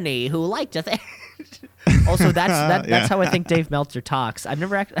company who like to think. Also, that's how I think Dave Meltzer talks. I've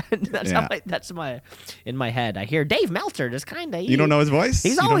never that's in my head. I hear Dave Meltzer just kind of. You don't know his voice?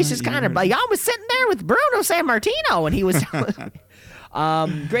 He's always just kind of like, I was sitting there with Bruno Sammartino, and he was.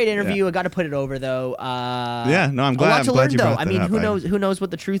 Great interview. Yeah. I got to put it over though. I'm glad. A lot to learn you though. brought I that mean, up. who knows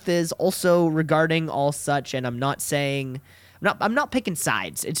what the truth is? Also regarding all such, and I'm not saying. I'm not picking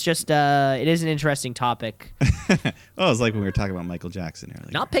sides. It's just it is an interesting topic. Oh, it's like when we were talking about Michael Jackson earlier.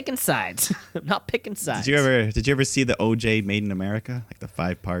 Not picking sides. Not picking sides. Did you ever see the OJ Made in America, like the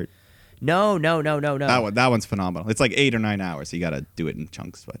 5-part? No. That one's phenomenal. It's like 8 or 9 hours, so you got to do it in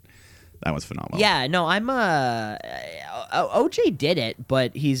chunks, but that one's phenomenal. Yeah, no, I'm OJ did it,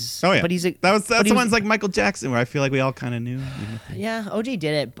 but he's but he's that's the ones like Michael Jackson where I feel like we all kind of knew. Yeah, OJ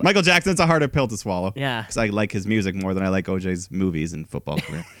did it. But Michael Jackson's a harder pill to swallow. Yeah, because I like his music more than I like OJ's movies and football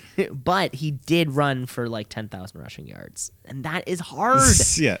career. But he did run for like 10,000 rushing yards, and that is hard.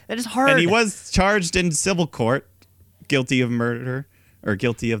 Yeah, that is hard. And he was charged in civil court, guilty of murder or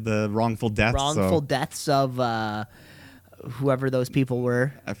guilty of the wrongful deaths of. Whoever those people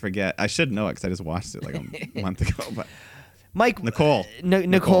were. I forget. I should know it because I just watched it like a month ago. But Nicole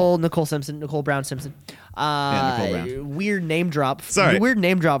Simpson. Nicole Brown Simpson. Nicole Brown. Weird name drop. Sorry. Weird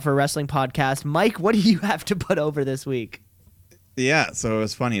name drop for a wrestling podcast. Mike, what do you have to put over this week? Yeah, so it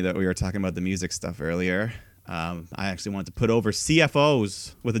was funny that we were talking about the music stuff earlier. I actually wanted to put over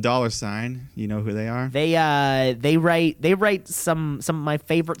CFOs with a $. You know who they are? They write some of my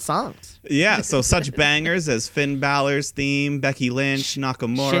favorite songs. Yeah, so such bangers as Finn Balor's theme, Becky Lynch,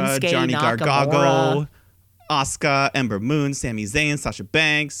 Nakamura, Shinsuke Johnny Nakamura. Gargano, Asuka, Ember Moon, Sami Zayn, Sasha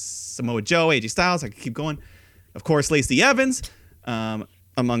Banks, Samoa Joe, AJ Styles. I could keep going. Of course, Lacey Evans,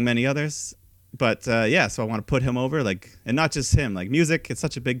 among many others. But so I want to put him over, and not just him. Like music, it's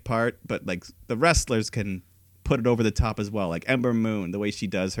such a big part, but like the wrestlers can put it over the top as well. Like Ember Moon, the way she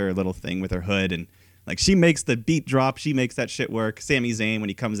does her little thing with her hood, and like she makes the beat drop, she makes that shit work. Sami Zayn, when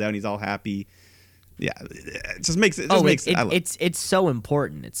he comes out and he's all happy, it just makes it. It's so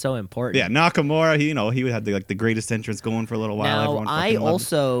important. It's so important. Yeah, Nakamura, he had the greatest entrance going for a little while. Now I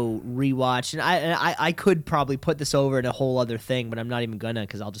also rewatched, and I could probably put this over in a whole other thing, but I'm not even gonna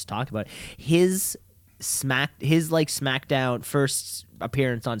because I'll just talk about it. His SmackDown first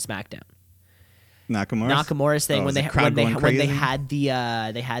appearance on SmackDown. Nakamura's thing when they had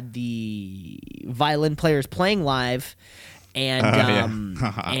the violin players playing live, and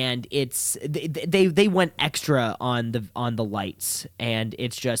and they went extra on the lights, and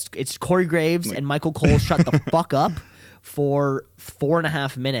it's Corey Graves and Michael Cole shut the fuck up for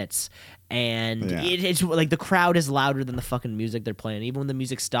 4.5 minutes. And it's like the crowd is louder than the fucking music they're playing. Even when the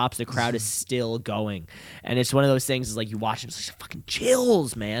music stops, the crowd is still going. And it's one of those things is like you watch it, it's like fucking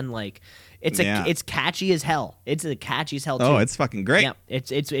chills, man. Like it's catchy as hell. It's a catchy as hell too. Oh, it's fucking great. Yeah,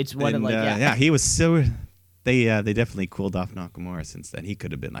 it's one of he was so. They definitely cooled off Nakamura since then. He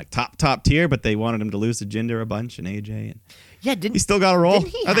could have been like top tier, but they wanted him to lose to Jinder a bunch and AJ. And he still got a roll.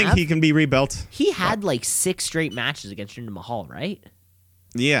 I think he can be rebuilt. He had like 6 straight matches against Jinder Mahal, right?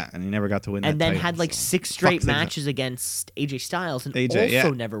 Yeah, and he never got to win that title. And then had like 6 straight matches against AJ Styles and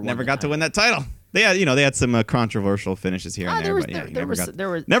also never got to win that title. They had some controversial finishes here and there,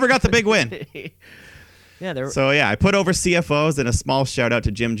 never got the big win. I put over CFOs and a small shout out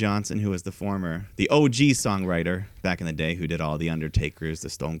to Jim Johnson, who was the OG songwriter back in the day, who did all the Undertakers, the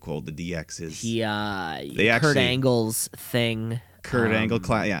Stone Cold, the DXs. Kurt Angle's thing. Kurt Angle,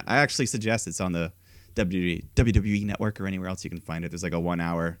 I actually suggest it's on the WWE Network or anywhere else you can find it. There's like a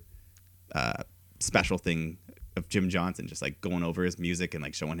 1-hour special thing of Jim Johnson just like going over his music and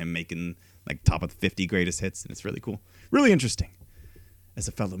like showing him making like top of the 50 greatest hits, and it's really cool, really interesting as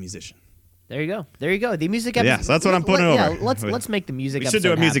a fellow musician. There you go. There you go. The music episode. Yeah, so that's what I'm putting over. Yeah, let's make the music We episode should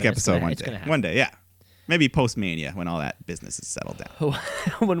do a music happen. episode one It's gonna day. happen. One day, yeah. Maybe post-Mania when all that business is settled down.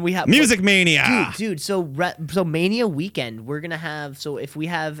 When we have Music Mania! dude. So Mania weekend, we're gonna have. So if we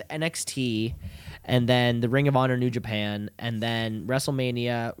have NXT, and then the Ring of Honor, New Japan, and then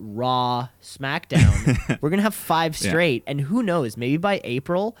WrestleMania, Raw, SmackDown, we're gonna have 5 straight. And who knows? Maybe by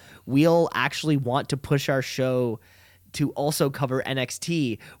April, we'll actually want to push our show to also cover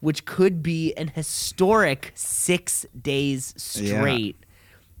NXT, which could be an historic 6 days straight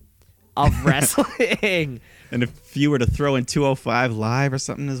of wrestling. And if you were to throw in 205 Live or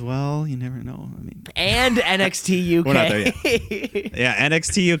something as well, you never know. I mean, and NXT UK. We're not there yet. Yeah,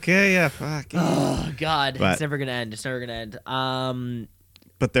 NXT UK. Yeah, fuck. Oh God, But- it's never gonna end. It's never gonna end.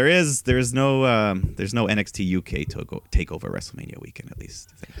 But there's no NXT UK takeover WrestleMania weekend at least.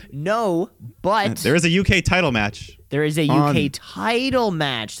 I think. No, but There is a UK title match. there is a on- UK title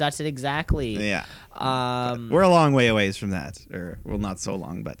match. That's it exactly. Yeah, We're we're a long way away from that, or well, not so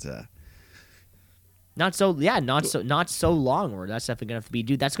long, but not so long. Or that's definitely gonna have to be,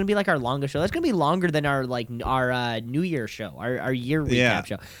 dude. That's gonna be like our longest show. That's gonna be longer than our New Year show, our year recap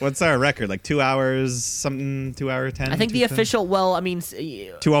show. What's our record? Like 2 hours, something, 2 hour 10. I think the official. Well, I mean,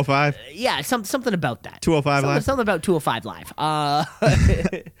 205. yeah, something about that. 205 live. Something about 205 live.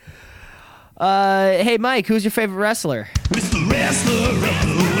 Hey Mike, who's your favorite wrestler? Mr. Wrestler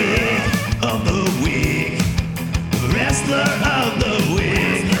of the week, wrestler of the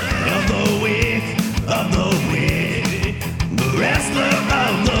week, of the week, of the week, the wrestler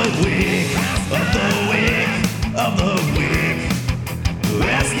of the week, of the week, of the week,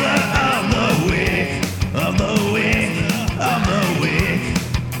 wrestler of the week, of the week, of the week,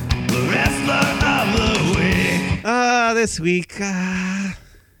 the wrestler of the week.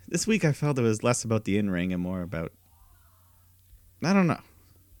 This week I felt it was less about the in-ring and more about, I don't know.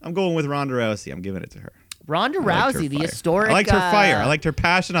 I'm going with Ronda Rousey. I'm giving it to her. Ronda I liked her Rousey, the fire. historic. I liked her fire. I liked her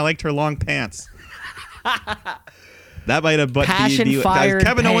passion. I liked her long pants. That might have, but Passion, fire, and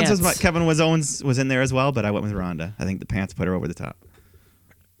Kevin Owens pants. was in there as well, but I went with Ronda. I think the pants put her over the top.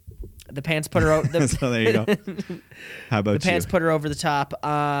 The pants put her over. So there you go. How about The pants you? put her over the top.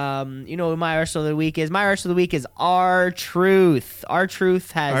 You know what my wrestler of the week is? My wrestler of the week is R-Truth.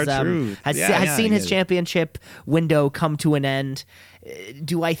 R-Truth has R-Truth. has Yeah, seen I his get it. championship window come to an end.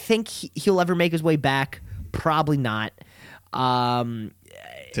 Do I think he'll ever make his way back? Probably not.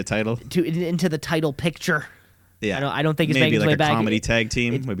 To title? Into the title picture. Yeah. I don't think he's Maybe making his like way a back. comedy tag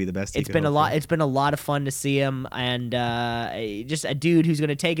team would be the best. It's been a lot. It's been a lot of fun to see him, and just a dude who's going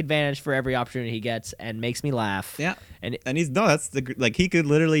to take advantage for every opportunity he gets, and makes me laugh. Yeah. and he's he could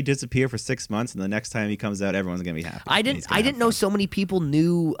literally disappear for 6 months, and the next time he comes out, everyone's gonna be happy. I didn't know so many people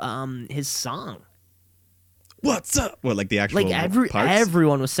knew his song. What's up? What, like the actual parts?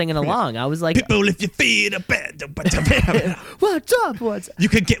 Everyone was singing along. I was like, People, if you feel a bad, "What's up? What's up?" you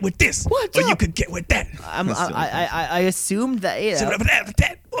could get with this, What's or you up? could get with that. I assumed that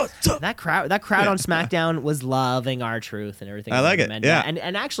What's up? that crowd on SmackDown was loving R-Truth and everything. I like it, And, yeah.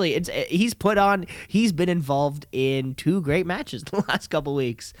 and actually, he's been involved in 2 great matches the last couple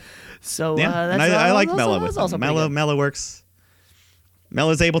weeks. So Yeah, that's, and I like also- Mella that's with also him. pretty good. Mella works.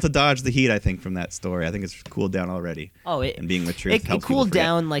 Mella's able to dodge the heat, I think, from that story. I think it's cooled down already. And being with Truth It helps people cooled forget.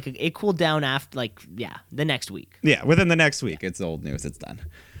 down it cooled down after the next week. Yeah, within the next week. It's old news. It's done.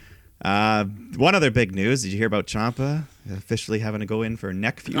 One other big news. Did you hear about Ciampa officially having to go in for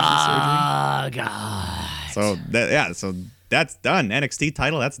neck fusion Oh God. surgery? So that's done. NXT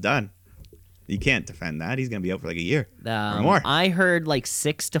title, that's done. You can't defend that. He's going to be out for like a year or more. I heard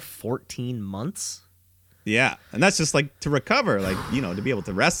 6 to 14 months. Yeah, and that's just like to recover, like, to be able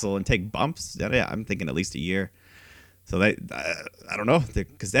to wrestle and take bumps. Yeah, I'm thinking at least a year. So I don't know,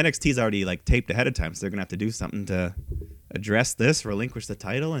 because NXT's already like taped ahead of time, so they're gonna have to do something to address this, relinquish the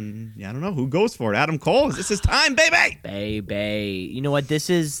title, and I don't know who goes for it. Adam Cole, is this his time, baby? Baby, you know what? This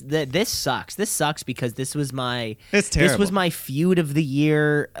sucks. This sucks because this was my It's terrible. This was my feud of the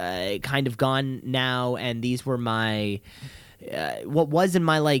year, kind of gone now, and these were my. What was in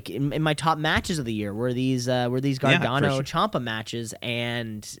my in my top matches of the year were these Gargano sure. Ciampa matches,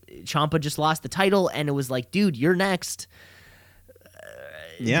 and Ciampa just lost the title, and it was like, dude, you're next.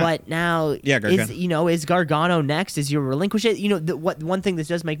 Yeah. But now, Gargano. is Gargano next? Is you relinquish it? One thing this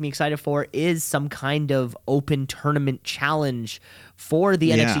does make me excited for is some kind of open tournament challenge for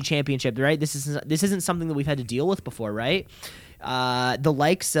the NXT Championship, right? This isn't something that we've had to deal with before, right? The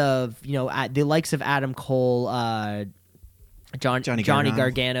likes of Adam Cole, Johnny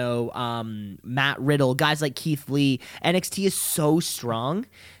Gargano, Matt Riddle, guys like Keith Lee. NXT is so strong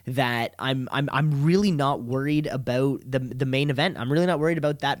that I'm really not worried about the main event. I'm really not worried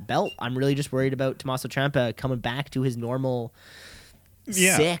about that belt. I'm really just worried about Tommaso Ciampa coming back to his normal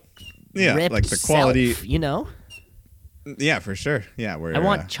sick, ripped like the quality, self, you know. Yeah, for sure. Yeah, I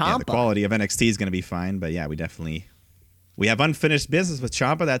want Ciampa. The quality of NXT is going to be fine, but yeah, we have unfinished business with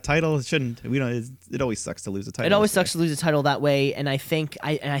Ciampa. That title it always sucks to lose a title. It always sucks to lose a title that way, and I think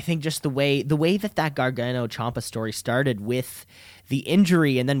just the way that Gargano Ciampa story started with the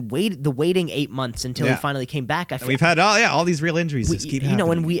injury and then waiting 8 months until he finally came back. We've had all these real injuries just keep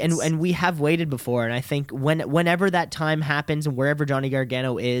happening. And we have waited before, and I think whenever that time happens and wherever Johnny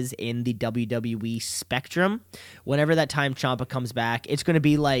Gargano is in the WWE spectrum, whenever that time Ciampa comes back, it's gonna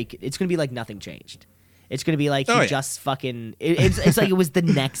be like nothing changed. It's going to be like just fucking... It's like it was the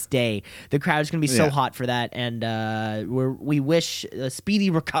next day. The crowd's going to be so hot for that, and we wish a speedy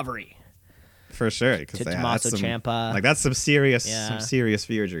recovery. For sure. To Tommaso Ciampa. Like, that's some serious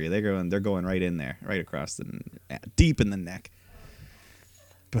fury. They're going right in there, right across deep in the neck.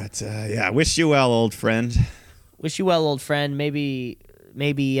 But, wish you well, old friend. Wish you well, old friend. Maybe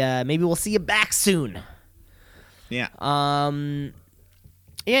we'll see you back soon. Yeah.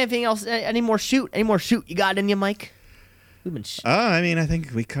 Yeah, anything else? Any more shoot you got in you, Mike? We've been. I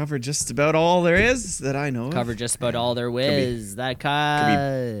think we covered just about all there is that I know. Covered just about all there is.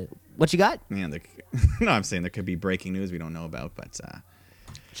 What you got? Yeah, no, I'm saying there could be breaking news we don't know about, but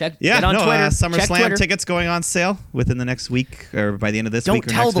check. Get on Twitter. SummerSlam tickets going on sale within the next week or by the end of this week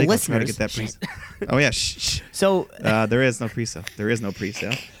or next week. Don't tell the listeners. I'll try to get that oh yeah, shh. So there is no pre-sale.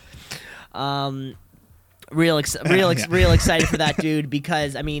 Real excited for that, dude,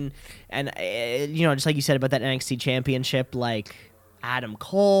 because I mean, and just like you said about that NXT championship, like Adam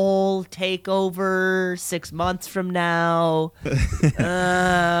Cole takeover 6 months from now.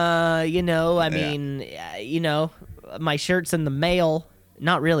 My shirt's in the mail.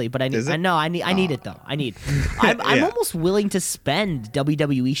 Not really, but I need it though. I'm almost willing to spend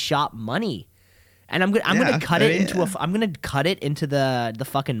WWE shop money. And I'm gonna cut it into the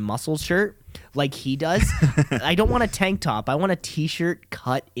fucking muscle shirt like he does. I don't want a tank top. I want a t-shirt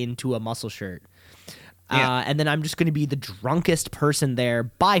cut into a muscle shirt. And then I'm just gonna be the drunkest person there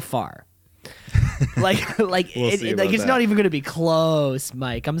by far. It's not even gonna be close,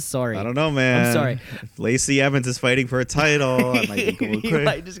 Mike. I'm sorry. I don't know, man. I'm sorry. If Lacey Evans is fighting for a title, I might go a little crazy. You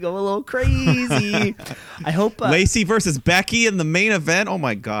might just go a little crazy. I hope Lacey versus Becky in the main event. Oh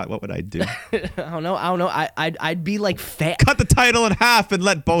my God, what would I do? I don't know. I'd be like cut the title in half and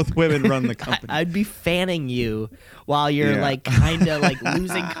let both women run the company. I'd be fanning you while you're like kind of like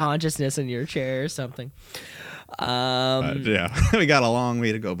losing consciousness in your chair or something. We got a long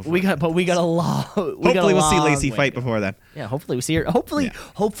way to go before. We got a long. Hopefully, we'll see Lacey fight before then. Yeah, hopefully we see her.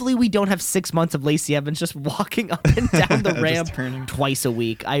 Hopefully we don't have 6 months of Lacey Evans just walking up and down the ramp twice a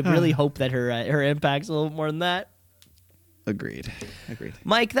week. I really hope that her impact's a little more than that. Agreed.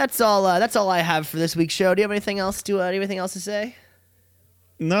 Mike, that's all I have for this week's show. Do you have anything else to say?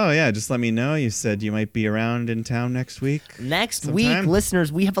 No, just let me know. You said you might be around in town next week. Next week,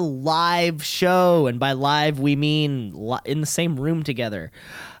 listeners, we have a live show, and by live we mean in the same room together.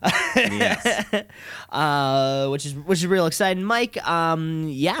 Yes. Which is real exciting, Mike. You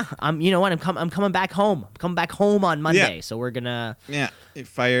know what? I'm coming back home. I'm coming back home on Monday, so we're gonna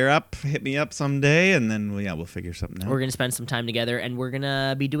fire up, hit me up someday, and then we'll figure something out. We're gonna spend some time together, and we're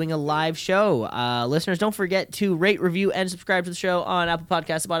gonna be doing a live show. Listeners, don't forget to rate, review, and subscribe to the show on Apple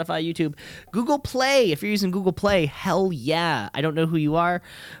Podcasts, Spotify, YouTube, Google Play. If you're using Google Play, hell yeah! I don't know who you are,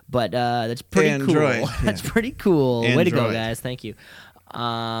 but that's pretty Android. Cool. That's pretty cool. Android. Way to go, guys! Thank you.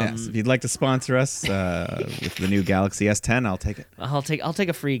 Yes, if you'd like to sponsor us with the new Galaxy S10, I'll take it. I'll take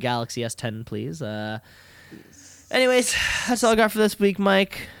a free Galaxy S10, please. Anyways, that's all I got for this week,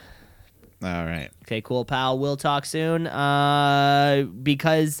 Mike. All right. Okay, cool, pal. We'll talk soon.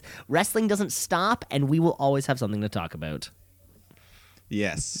 Because wrestling doesn't stop, and we will always have something to talk about.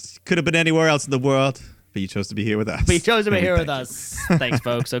 Yes. Could have been anywhere else in the world, but you chose to be here with us. Thanks,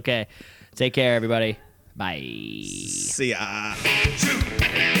 folks. Okay. Take care, everybody. Bye. See ya.